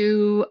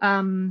to,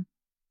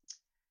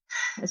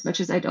 as much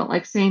as I don't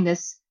like saying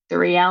this, the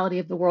reality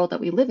of the world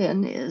that we live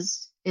in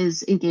is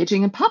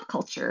engaging in pop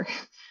culture,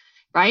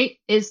 right?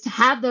 Is to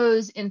have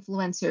those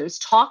influencers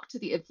talk to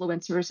the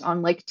influencers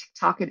on like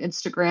TikTok and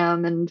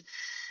Instagram and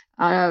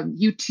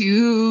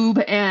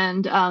YouTube,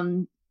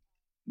 and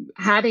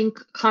having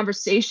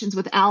conversations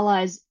with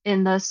allies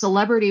in the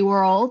celebrity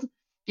world,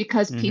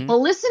 because Mm-hmm.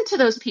 people listen to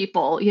those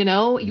people. You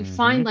Mm-hmm.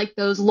 find like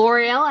those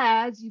L'Oreal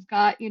ads, you've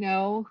got,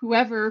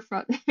 whoever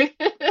from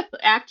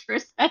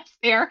actress that's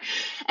there.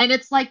 And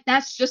it's like,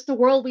 that's just the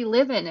world we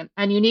live in.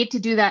 And you need to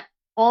do that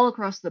all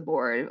across the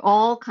board,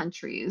 all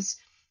countries.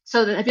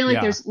 So that I feel like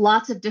Yeah. there's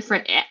lots of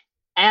different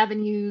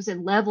avenues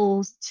and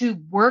levels to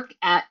work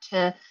at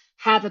to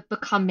have it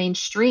become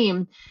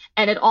mainstream.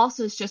 And it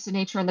also is just the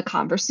nature in the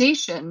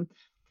conversation.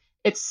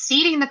 It's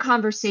seeding the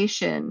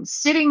conversation,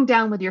 sitting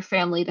down with your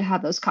family to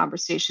have those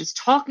conversations,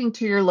 talking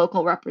to your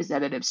local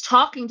representatives,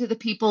 talking to the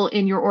people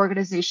in your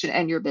organization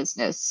and your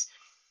business.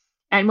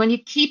 And when you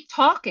keep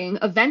talking,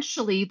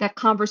 eventually that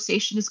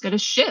conversation is going to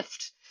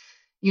shift,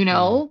 you Mm.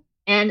 know?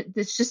 And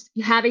it's just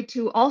having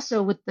to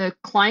also with the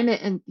climate,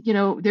 and,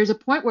 there's a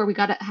point where we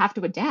got to have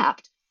to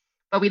adapt.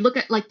 But we look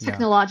at like Yeah.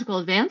 technological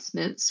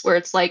advancements where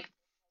it's like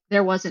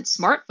there wasn't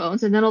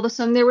smartphones, and then all of a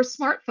sudden there were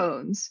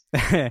smartphones.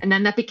 And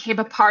then that became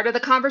a part of the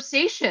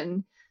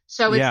conversation.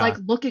 So it's like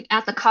Yeah. looking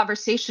at the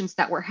conversations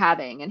that we're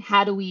having, and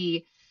how do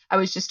we, I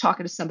was just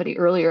talking to somebody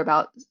earlier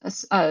about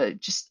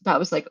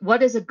was like,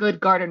 what is a good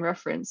garden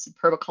reference in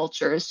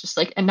permaculture? It's just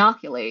like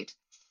inoculate.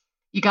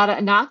 You got to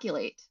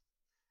inoculate.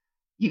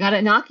 You got to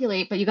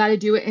inoculate, but you got to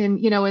do it in,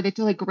 where they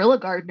do like guerrilla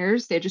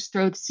gardeners, they just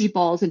throw the seed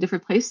balls in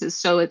different places.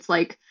 So it's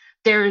like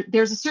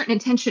there's a certain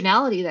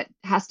intentionality that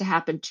has to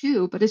happen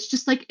too, but it's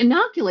just like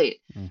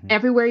inoculate Mm-hmm.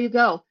 everywhere you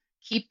go.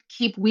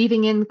 Keep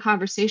weaving in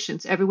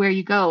conversations everywhere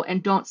you go,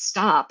 and don't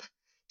stop.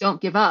 Don't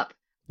give up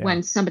Yeah.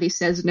 when somebody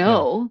says Yeah.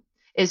 no.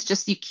 It's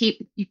just you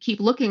keep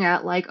looking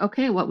at like,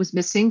 okay, what was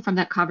missing from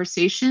that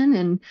conversation,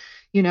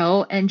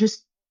 and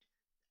just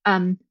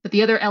but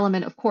the other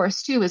element, of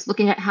course, too, is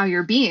looking at how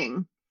you're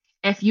being.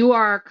 If you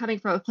are coming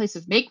from a place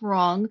of make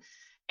wrong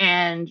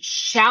and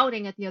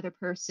shouting at the other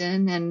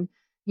person, and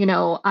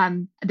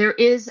there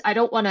is, I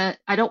don't want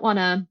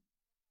to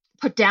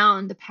put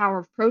down the power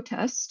of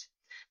protest,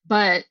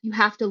 but you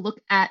have to look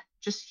at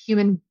just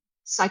human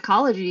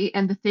psychology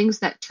and the things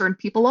that turn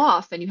people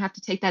off, and you have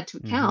to take that into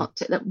Mm-hmm.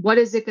 account. That what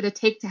is it going to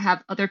take to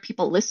have other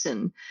people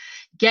listen?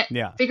 get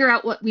Yeah. Figure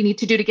out what we need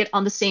to do to get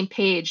on the same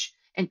page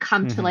and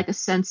come to Mm-hmm. like a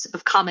sense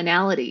of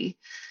commonality.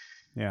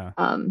 Yeah.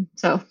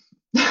 So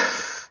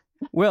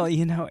Well,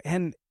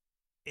 and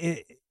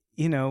it,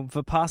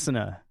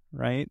 Vipassana,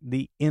 right?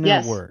 The inner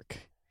yes. work.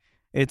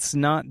 It's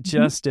not Mhm.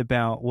 just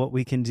about what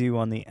we can do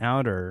on the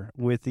outer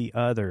with the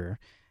other.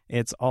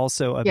 It's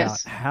also about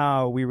Yes.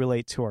 how we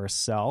relate to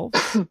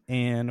ourselves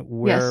and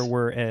where Yes.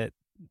 we're at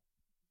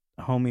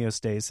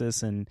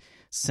homeostasis and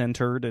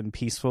centered and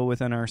peaceful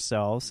within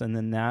ourselves. And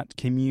then that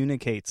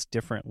communicates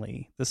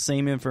differently. The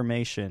same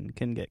information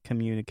can get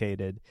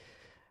communicated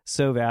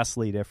so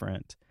vastly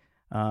different.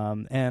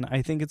 And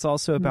I think it's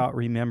also Mhm. about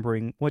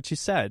remembering what you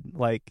said.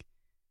 Like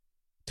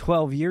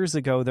 12 years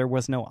ago, there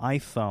was no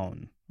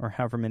iPhone, or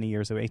however many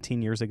years ago,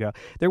 18 years ago.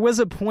 There was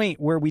a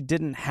point where we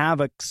didn't have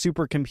a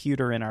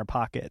supercomputer in our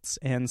pockets.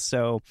 And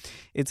so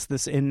it's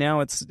this, and now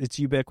it's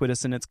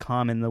ubiquitous and it's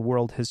common. The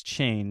world has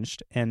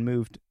changed and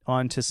moved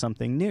on to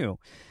something new.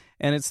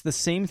 And it's the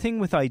same thing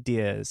with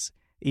ideas,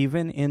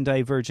 even in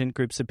divergent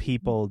groups of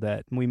people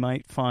that we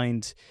might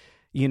find,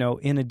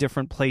 in a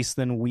different place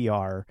than we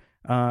are.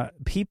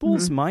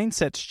 People's Mhm.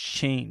 mindsets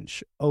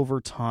change over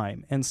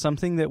time, and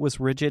something that was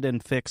rigid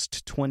and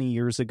fixed 20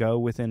 years ago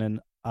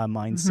within a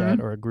mindset Mhm.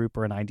 or a group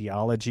or an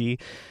ideology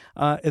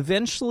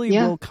eventually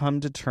Yeah. will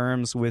come to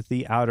terms with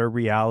the outer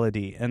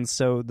reality. And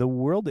so the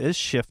world is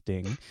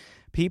shifting.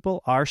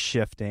 People are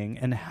shifting,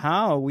 and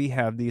how we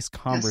have these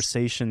Yes.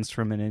 conversations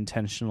from an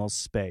intentional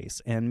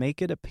space and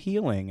make it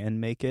appealing and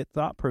make it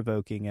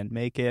thought-provoking and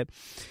make it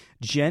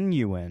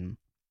genuine.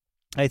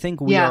 I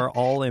think we Yeah. are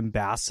all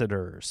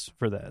ambassadors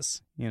for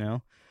this.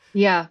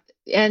 Yeah.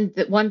 And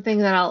the one thing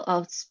that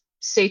I'll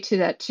say to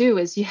that too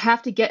is you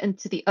have to get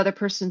into the other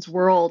person's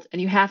world,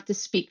 and you have to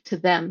speak to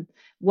them.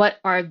 What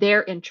are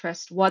their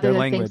interests? What are Their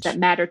the things that language.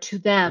 matter to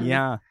them?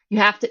 Yeah. You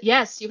have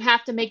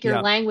to make your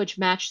Yeah. language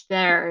match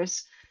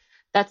theirs.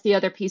 That's the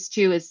other piece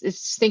too,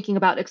 is thinking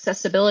about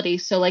accessibility.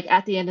 So like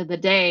at the end of the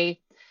day,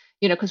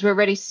 because we're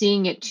already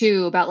seeing it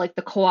too about like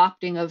the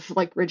co-opting of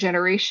like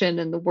regeneration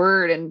and the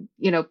word, and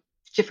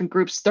different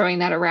groups throwing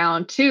that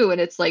around too.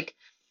 And it's like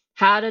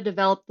how to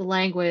develop the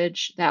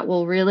language that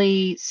will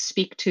really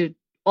speak to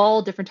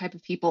all different type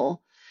of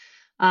people.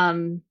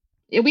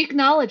 We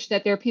acknowledge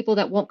that there are people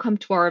that won't come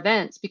to our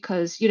events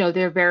because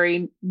they're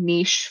very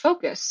niche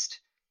focused,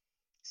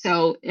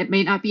 so it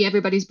may not be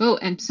everybody's boat.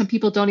 And some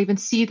people don't even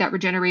see that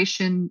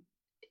regeneration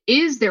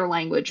is their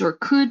language or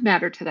could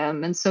matter to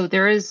them. And so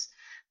there is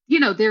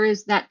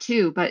that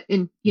too. But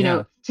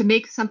Yeah. to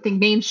make something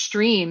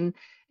mainstream,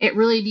 it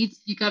really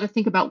needs, you got to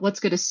think about what's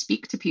going to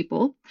speak to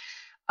people.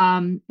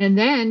 And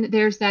then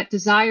there's that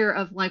desire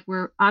of like,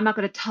 where I'm not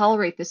going to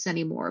tolerate this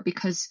anymore,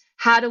 because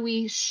how do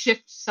we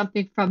shift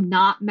something from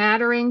not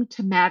mattering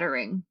to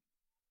mattering?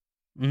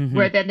 Hmm.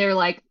 Where then they're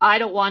like, I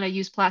don't want to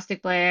use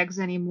plastic bags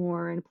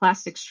anymore and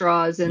plastic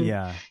straws and,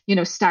 Yeah.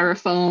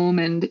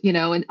 styrofoam and,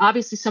 and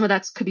obviously some of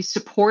that could be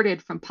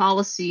supported from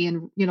policy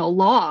and,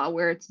 law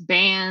where it's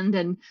banned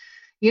and,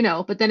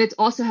 but then it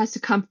also has to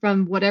come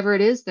from whatever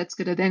it is that's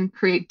going to then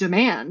create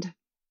demand.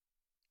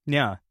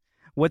 Yeah.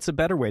 What's a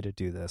better way to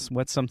do this?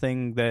 What's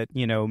something that,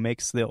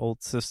 makes the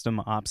old system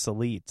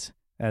obsolete,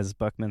 as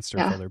Buckminster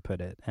Yeah. Fuller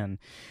put it? And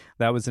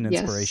that was an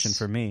inspiration Yes.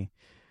 for me.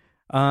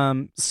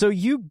 So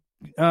you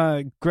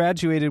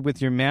graduated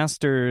with your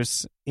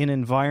master's in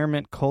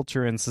environment,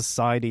 culture, and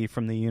society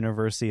from the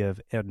University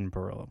of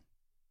Edinburgh.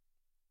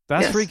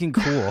 That's Yes. freaking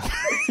cool.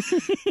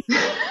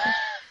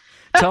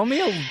 Tell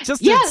me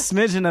just Yes. a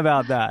smidgen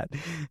about that.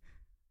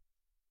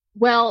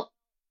 Well,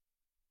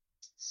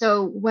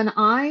 so when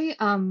I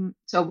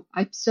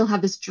still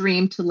have this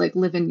dream to like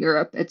live in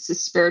Europe. It's a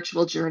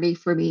spiritual journey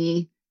for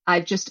me.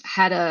 I just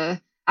had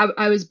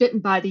I was bitten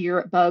by the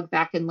Europe bug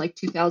back in like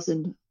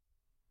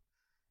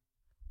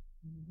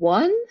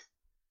 2001,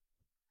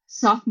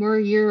 sophomore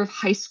year of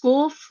high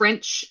school,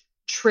 French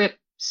trip,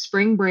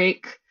 spring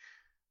break.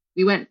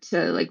 We went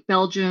to like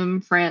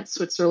Belgium, France,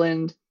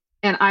 Switzerland,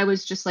 and I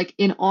was just like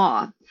in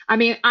awe. I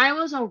mean, I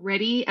was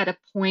already at a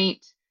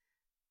point.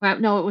 Well,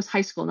 no, it was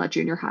high school, not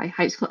junior high.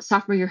 High school,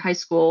 sophomore year, high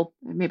school.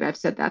 Maybe I've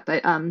said that,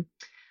 but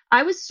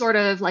I was sort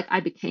of like,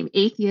 I became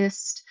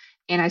atheist,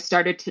 and I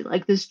started to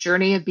like this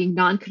journey of being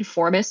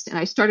nonconformist, and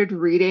I started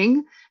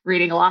reading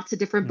lots of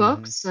different Mm-hmm.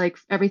 books, like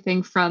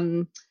everything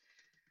from,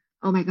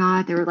 oh my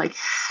God, they were like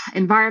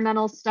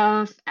environmental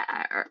stuff,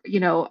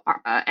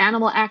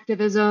 animal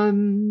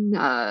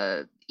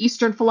activism,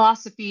 Eastern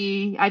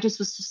philosophy. I just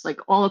was just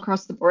like all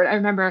across the board. I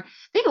remember, I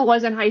think it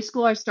was in high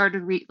school, I started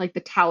to read like the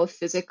Tao of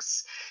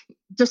Physics,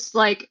 just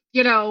like,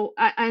 and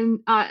in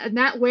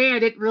that way, I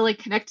didn't really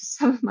connect to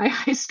some of my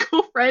high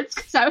school friends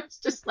because I was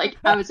just like,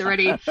 I was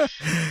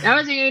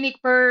a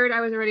unique bird.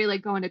 I was already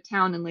like going to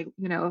town and like,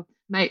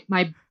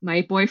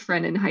 my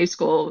boyfriend in high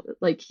school,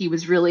 like he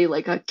was really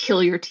like a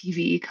kill your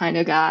TV kind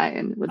of guy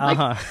and would like,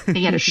 Uh-huh.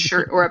 he had a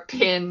shirt or a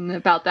pin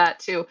about that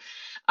too.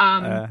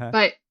 Uh-huh.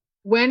 But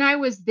when I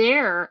was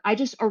there, I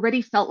just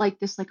already felt like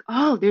this, like,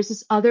 oh, there's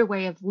this other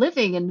way of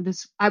living. And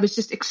this, I was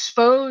just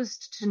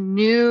exposed to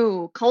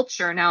new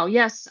culture. Now,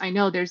 yes, I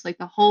know there's like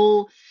the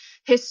whole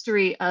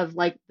history of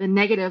like the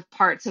negative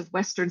parts of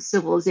Western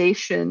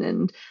civilization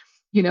and,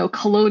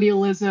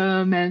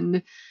 colonialism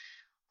and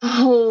the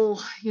whole,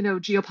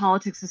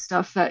 geopolitics and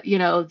stuff that,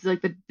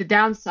 like the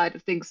downside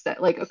of things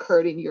that like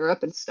occurred in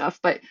Europe and stuff.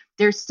 But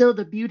there's still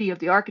the beauty of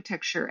the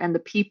architecture and the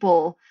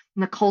people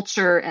and the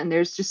culture. And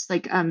there's just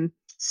like,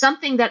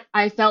 something that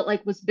I felt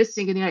like was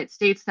missing in the United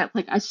States that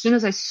like as soon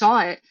as I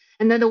saw it,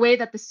 and then the way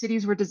that the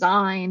cities were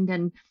designed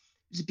and it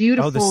was Oh, the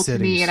beautiful to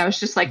me. And cities. I was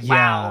just like, Yeah.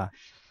 wow.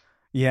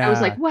 I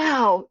was like, Yeah.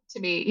 wow to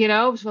me,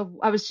 So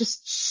I was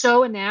just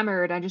so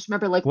enamored. I just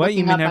remember like What, you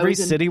looking mean up, I every was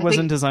in, city I think,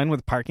 wasn't designed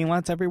with parking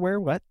lots everywhere?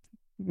 What?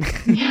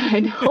 yeah, I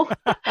know.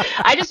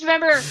 I just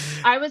remember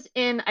I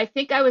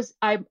think I was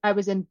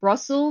in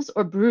Brussels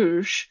or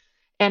Bruges,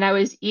 and I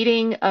was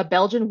eating a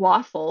Belgian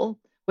waffle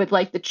with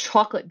like the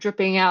chocolate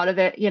dripping out of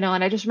it,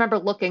 and I just remember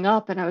looking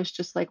up and I was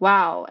just like,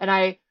 wow. And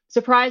I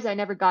surprised I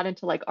never got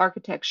into like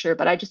architecture,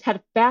 but I just had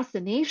a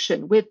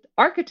fascination with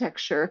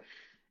architecture.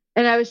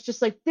 And I was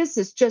just like, this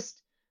is just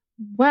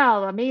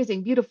wow,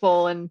 amazing,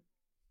 beautiful. And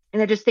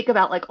I just think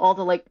about like all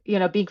the like,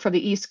 being from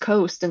the East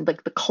Coast and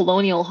like the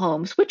colonial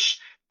homes, which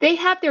they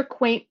have their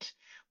quaint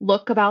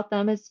look about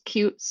them as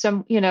cute,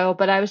 some,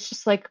 but I was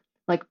just like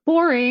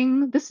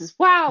boring. This is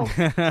wow.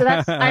 So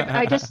that's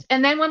I just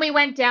and then when we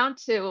went down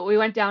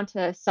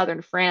to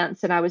southern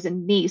France and I was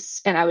in Nice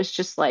and I was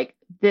just like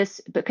this,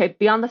 okay,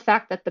 beyond the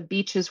fact that the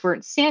beaches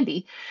weren't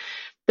sandy,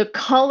 the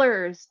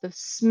colors, the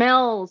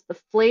smells, the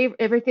flavor,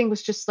 everything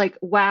was just like,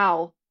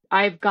 wow,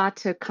 I've got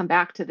to come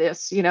back to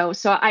this,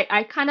 So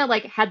I kind of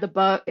like had the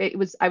bug.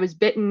 I was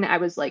bitten. I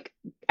was like,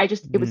 it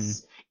Mm.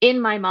 was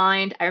in my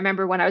mind. I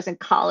remember when I was in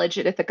college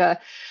at Ithaca,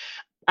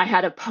 I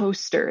had a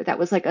poster that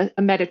was like a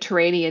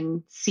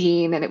Mediterranean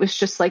scene. And it was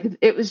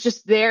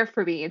just there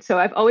for me. And so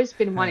I've always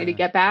been wanting to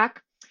get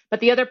back. But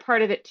the other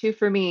part of it too,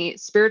 for me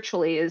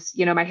spiritually is,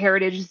 my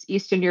heritage is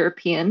Eastern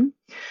European,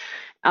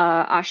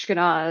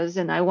 Ashkenaz,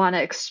 and I want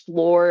to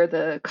explore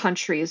the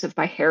countries of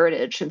my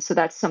heritage. And so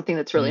that's something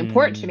that's really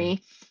important to Mm.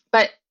 me.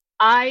 But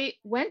I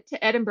went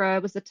to Edinburgh.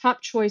 It was a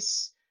top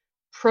choice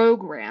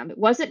program. It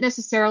wasn't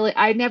necessarily,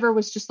 I never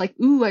was just like,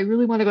 ooh, I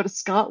really want to go to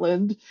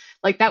Scotland.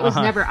 Like that was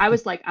Uh-huh. never, I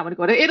was like, I want to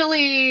go to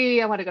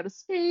Italy. I want to go to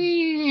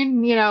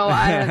Spain.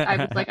 I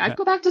was like, I'd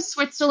go back to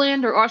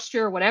Switzerland or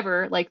Austria or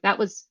whatever. Like that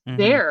was Hmm.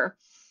 there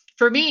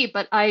for me.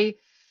 But I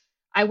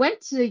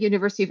went to the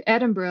University of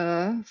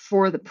Edinburgh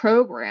for the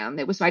program.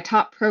 It was my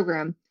top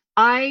program.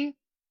 I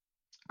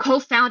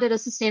co-founded a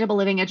sustainable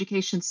living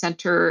education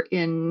center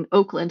in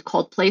Oakland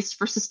called Place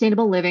for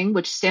Sustainable Living,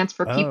 which stands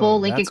for People Oh,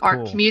 Linking that's Art,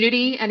 cool.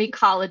 Community, and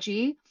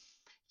Ecology.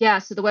 Yeah,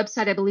 so the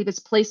website I believe is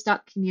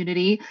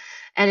place.community,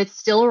 and it's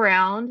still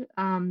around.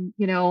 And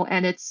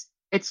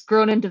it's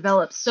grown and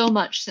developed so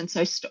much since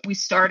we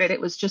started.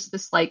 It was just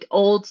this like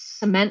old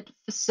cement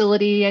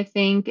facility, I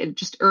think, and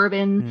just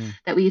urban,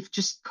 that we've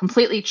just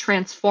completely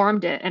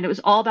transformed it. And it was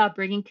all about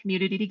bringing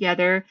community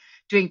together,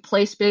 doing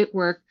place-based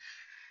work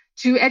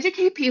to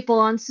educate people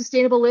on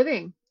sustainable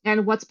living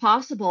and what's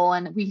possible.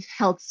 And we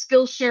held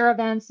Skillshare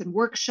events and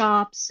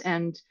workshops,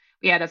 and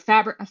we had a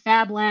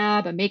fab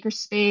lab, a maker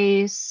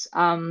space,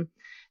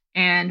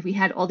 and we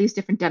had all these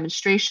different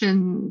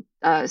demonstration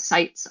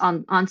sites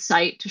on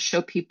site to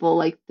show people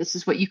like this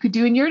is what you could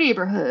do in your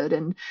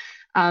neighborhood.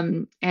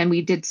 And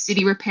we did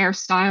city repair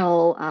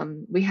style.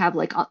 We have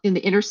like in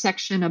the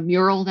intersection a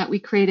mural that we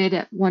created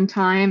at one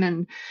time,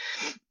 and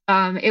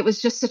it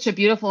was just such a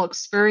beautiful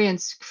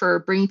experience for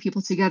bringing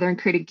people together and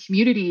creating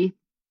community.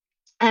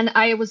 And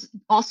I was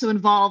also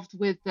involved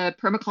with the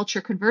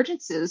permaculture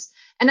convergences.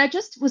 And I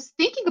just was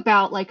thinking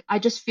about, like, I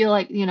just feel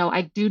like,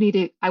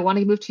 I want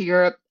to move to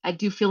Europe. I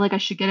do feel like I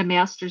should get a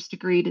master's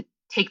degree to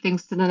take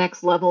things to the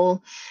next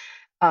level,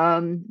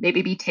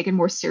 maybe be taken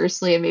more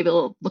seriously, and maybe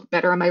it'll look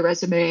better on my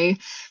resume.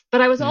 But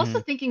I was also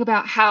thinking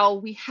about how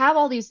we have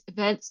all these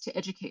events to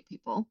educate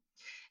people.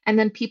 And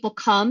then people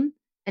come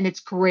and it's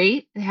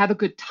great. They have a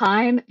good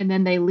time and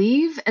then they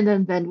leave. And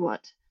then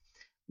what?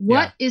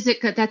 What is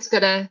it that's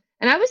going to...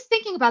 And I was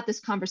thinking about this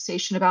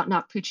conversation about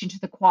not preaching to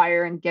the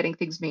choir and getting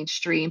things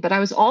mainstream, but I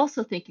was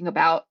also thinking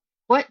about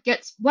what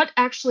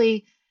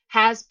actually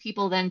has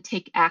people then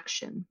take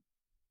action.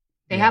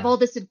 They have all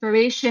this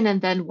information,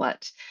 and then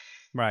what?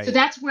 Right. So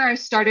that's where I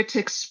started to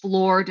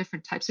explore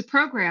different types of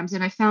programs.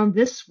 And I found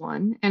this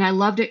one, and I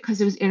loved it because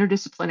it was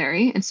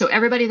interdisciplinary. And so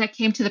everybody that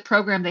came to the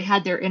program, they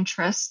had their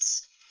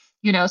interests.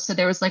 So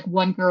there was like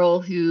one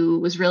girl who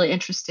was really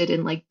interested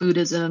in like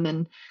Buddhism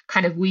and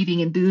kind of weaving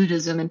in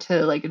Buddhism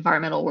into like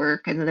environmental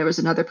work. And then there was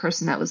another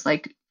person that was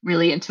like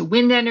really into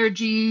wind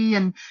energy.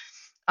 And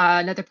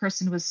another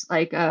person was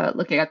like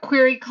looking at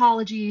queer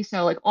ecology.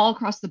 So like all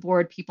across the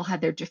board, people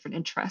had their different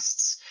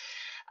interests.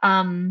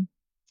 The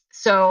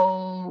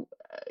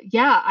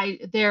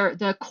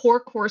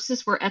core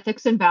courses were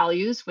ethics and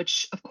values,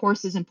 which of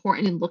course is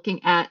important in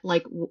looking at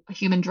like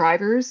human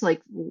drivers, like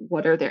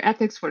what are their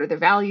ethics, what are their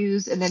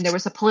values. And then there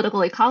was a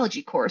political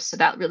ecology course. So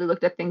that really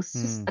looked at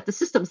things at the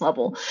systems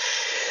level.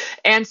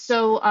 And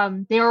so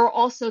there are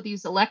also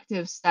these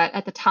electives that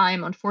at the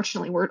time,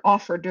 unfortunately, weren't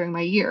offered during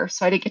my year.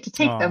 So I didn't get to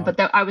take them, but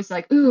I was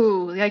like,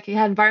 ooh, like you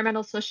had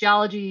environmental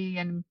sociology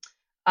and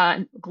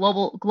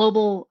global,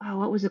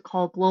 what was it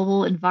called?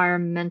 Global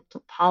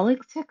environmental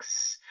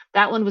politics.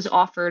 That one was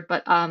offered,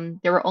 but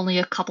there were only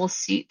a couple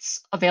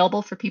seats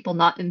available for people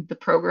not in the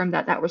program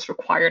that was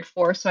required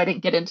for. So I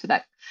didn't get into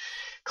that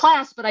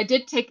class, but I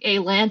did take a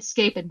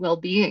landscape and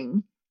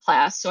well-being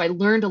class. So I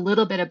learned a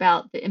little bit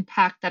about the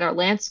impact that our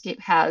landscape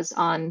has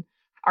on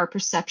our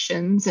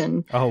perceptions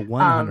and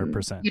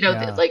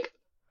 100%. Like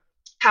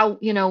how,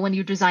 when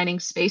you're designing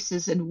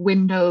spaces and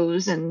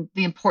windows and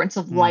the importance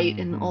of light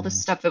and all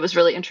this stuff, it was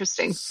really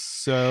interesting.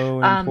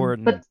 So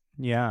important.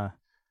 Yeah.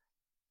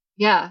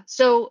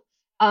 So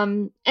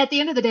at the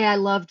end of the day, I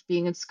loved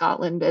being in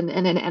Scotland and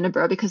in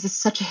Edinburgh because it's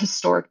such a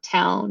historic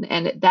town,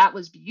 and that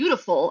was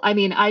beautiful. I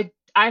mean, I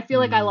feel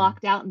like I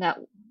locked out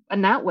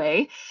in that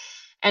way.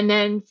 And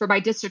then for my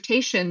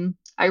dissertation,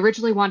 I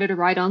originally wanted to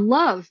write on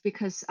love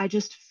because I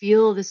just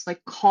feel this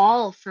like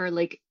call for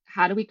like,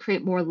 how do we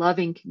create more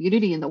loving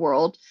community in the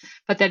world?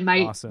 But then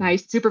my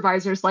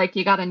supervisor's like,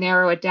 you got to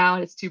narrow it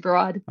down. It's too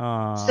broad.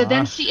 So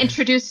then she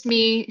introduced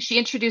me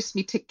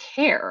to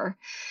care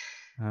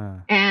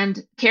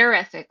and care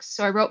ethics.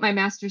 So I wrote my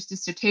master's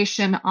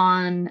dissertation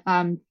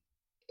on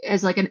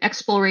as like an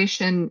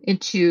exploration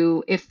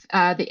into if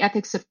the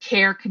ethics of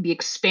care can be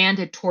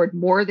expanded toward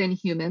more than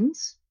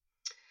humans.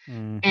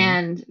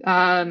 And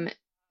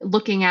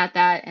looking at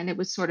that, and it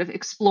was sort of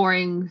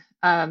exploring,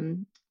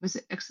 let's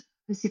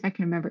see if I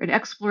can remember, an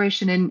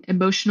exploration in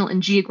emotional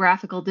and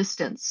geographical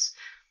distance,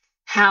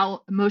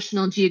 how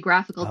emotional and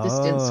geographical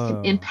distance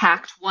can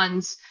impact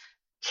one's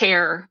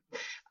care.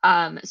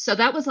 So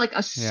that was like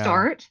a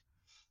start.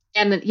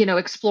 And then,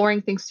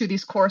 exploring things through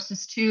these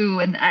courses too.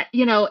 And,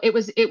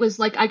 it was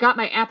like I got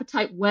my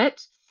appetite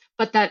whet,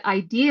 but that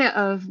idea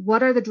of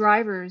what are the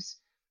drivers,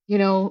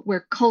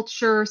 where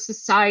culture,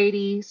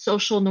 society,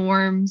 social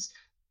norms,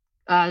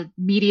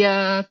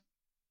 media,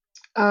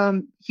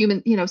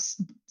 human,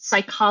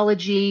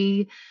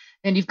 psychology,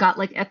 and you've got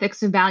like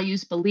ethics and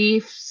values,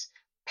 beliefs,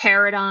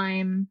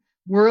 paradigm,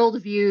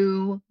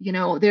 worldview,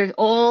 there's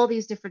all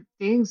these different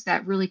things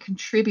that really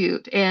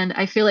contribute. And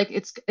I feel like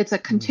it's a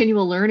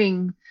continual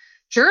learning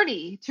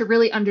journey to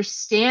really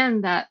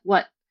understand that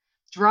what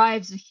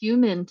drives a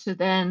human to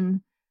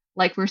then,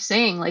 like we're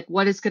saying, like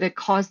what is going to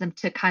cause them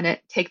to kind of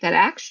take that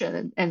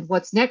action and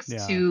what's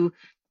next to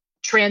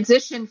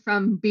transition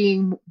from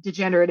being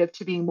degenerative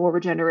to being more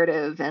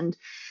regenerative. And,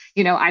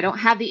 I don't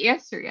have the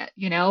answer yet,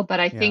 but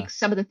I think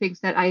some of the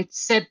things that I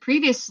said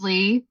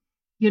previously,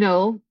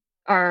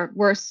 are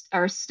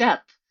a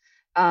step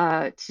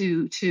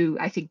to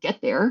I think get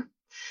there.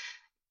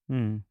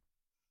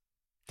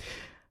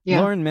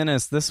 Yeah. Lauren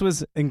Minnis, this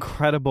was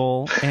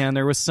incredible, and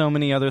there was so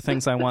many other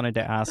things I wanted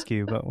to ask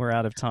you, but we're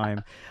out of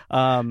time.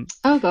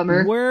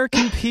 Bummer. Where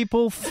can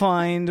people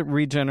find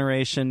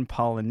Regeneration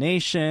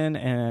Pollination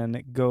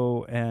and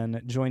go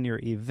and join your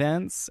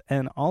events?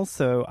 And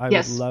also, I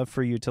would love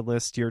for you to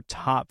list your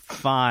top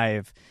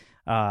 5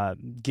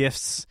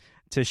 gifts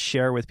to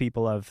share with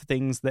people of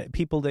things that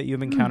people that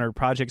you've encountered,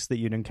 projects that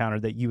you've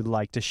encountered that you would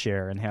like to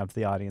share and have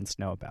the audience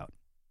know about.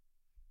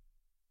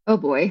 Oh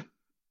boy.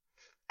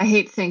 I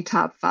hate saying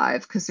top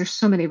 5 because there's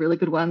so many really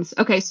good ones.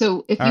 Okay,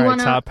 so if you want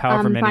to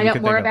find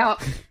out more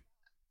about,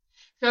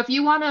 so if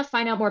you want to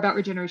find out more about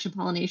Regeneration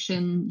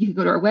Pollination, you can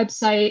go to our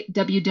website,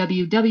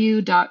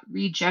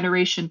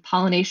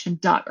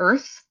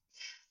 www.regenerationpollination.earth.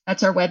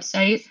 That's our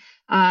website.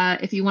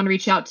 If you want to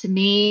reach out to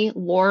me,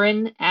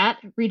 Lauren at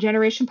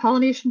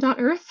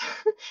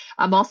regenerationpollination.earth.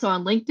 I'm also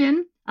on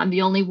LinkedIn. I'm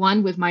the only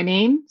one with my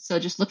name, so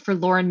just look for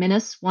Lauren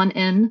Minnis, 1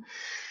 N.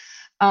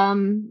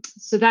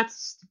 So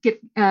that's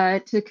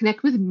to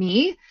connect with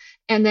me.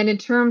 And then in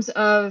terms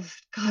of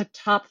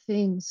top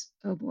things,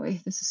 oh boy,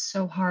 this is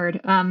so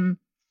hard.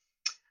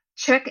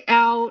 Check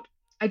out,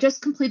 I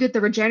just completed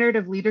the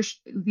Regenerative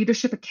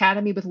Leadership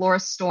Academy with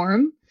Laura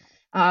Storm.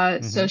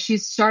 So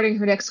she's starting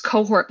her next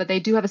cohort, but they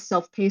do have a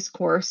self-paced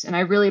course. And I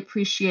really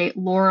appreciate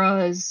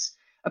Laura's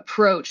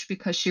approach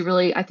because she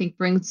really, I think,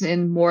 brings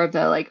in more of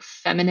the like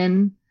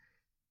feminine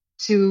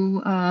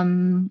to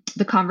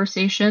the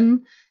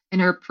conversation in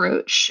her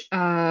approach.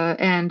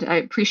 And I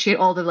appreciate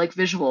all the like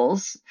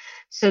visuals.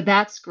 So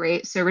that's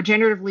great. So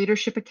Regenerative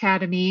Leadership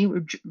Academy,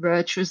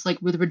 which was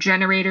like with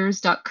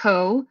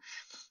regenerators.co.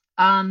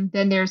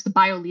 Then there's the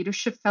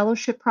BioLeadership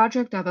Fellowship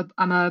Project.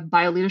 I'm a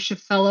BioLeadership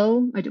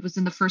Fellow. I was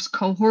in the first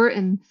cohort,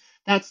 and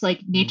that's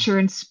like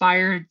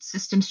nature-inspired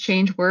systems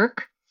change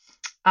work,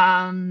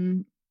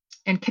 and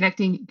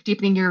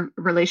deepening your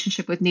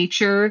relationship with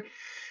nature.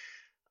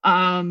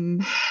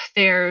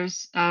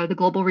 There's the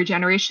Global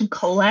Regeneration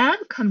Collab.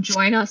 Come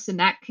join us in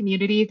that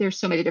community. There's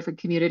so many different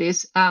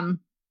communities. The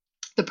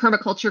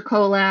Permaculture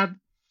Collab,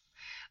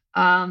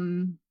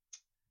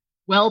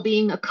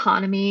 Wellbeing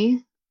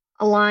Economy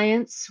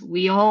Alliance,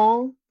 We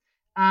All,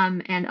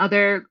 and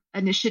other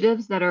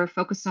initiatives that are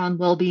focused on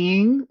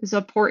well-being is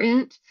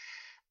important.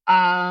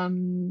 I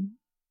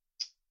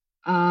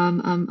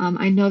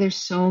know there's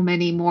so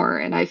many more,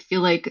 and I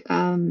feel like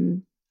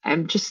I'm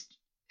just.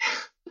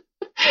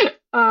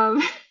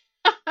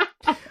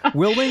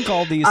 We'll link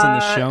all these in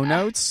the show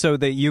notes so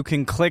that you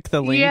can click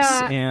the links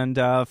and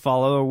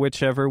follow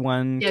whichever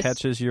one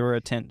catches your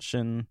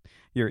attention,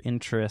 your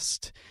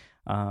interest.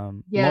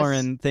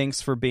 Lauren,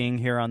 thanks for being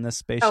here on this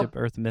Spaceship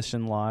Earth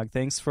Mission Log.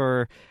 Thanks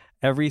for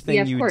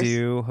everything you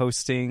do,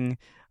 hosting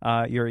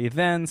your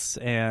events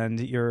and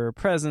your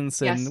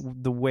presence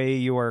and the way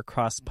you are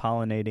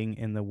cross-pollinating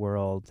in the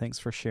world. Thanks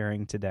for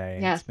sharing today.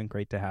 It's been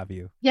great to have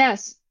you.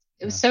 Yes,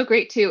 it was so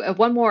great too.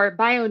 One more,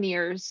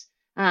 Bioneers.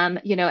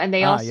 And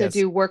they also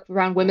do work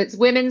around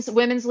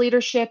women's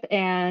leadership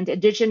and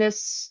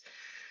indigenous,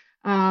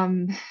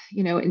 indigenous,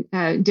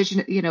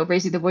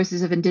 raising the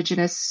voices of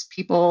indigenous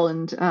people.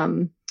 And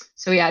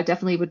I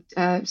definitely would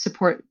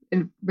support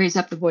and raise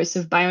up the voice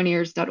of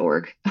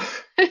Bioneers.org.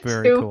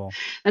 Very cool.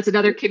 That's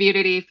another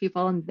community of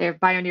people, and their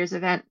Bioneers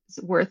event is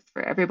worth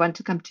for everyone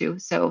to come to.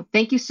 So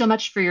thank you so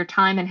much for your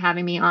time and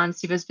having me on.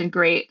 Siva's been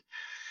great.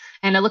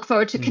 And I look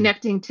forward to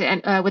connecting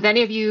with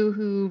any of you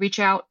who reach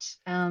out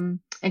and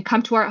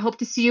come to hope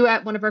to see you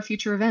at one of our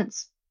future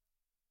events.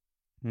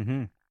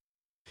 All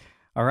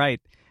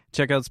right.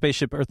 Check out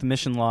Spaceship Earth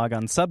Mission Log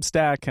on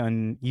Substack,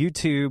 on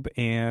YouTube,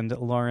 and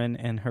Lauren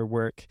and her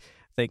work.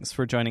 Thanks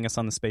for joining us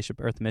on the Spaceship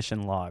Earth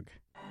Mission Log.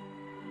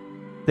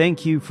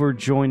 Thank you for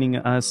joining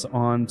us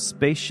on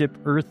Spaceship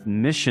Earth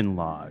Mission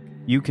Log.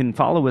 You can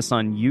follow us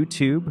on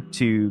YouTube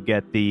to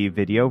get the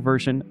video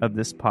version of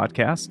this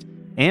podcast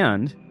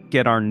and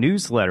get our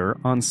newsletter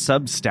on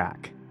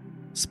Substack,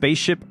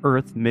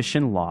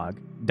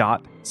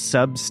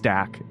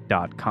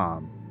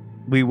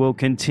 spaceshipearthmissionlog.substack.com. We will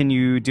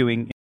continue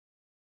doing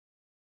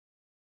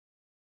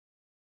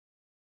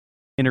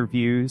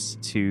interviews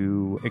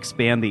to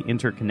expand the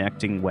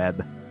interconnecting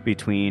web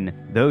between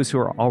those who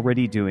are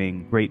already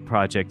doing great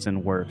projects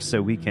and work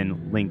so we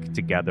can link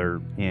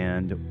together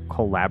and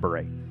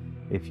collaborate.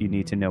 If you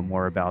need to know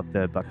more about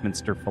the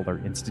Buckminster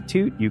Fuller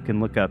Institute, you can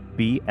look up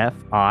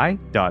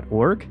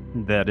bfi.org.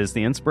 That is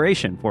the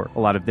inspiration for a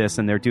lot of this,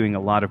 and they're doing a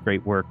lot of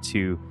great work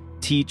to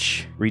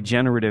teach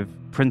regenerative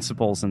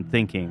principles and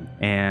thinking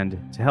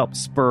and to help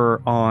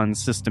spur on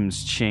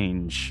systems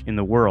change in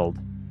the world.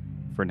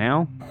 For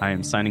now, I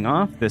am signing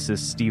off. This is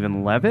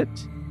Stephen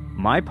Levitt.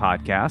 My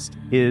podcast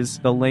is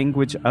The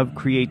Language of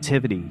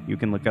Creativity. You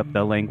can look up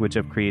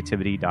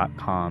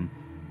thelanguageofcreativity.com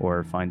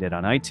or find it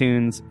on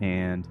iTunes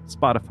and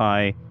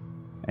Spotify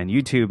and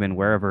YouTube and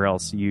wherever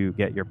else you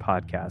get your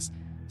podcast.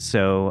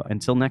 So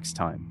until next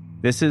time,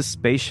 this is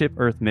Spaceship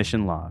Earth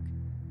Mission Log.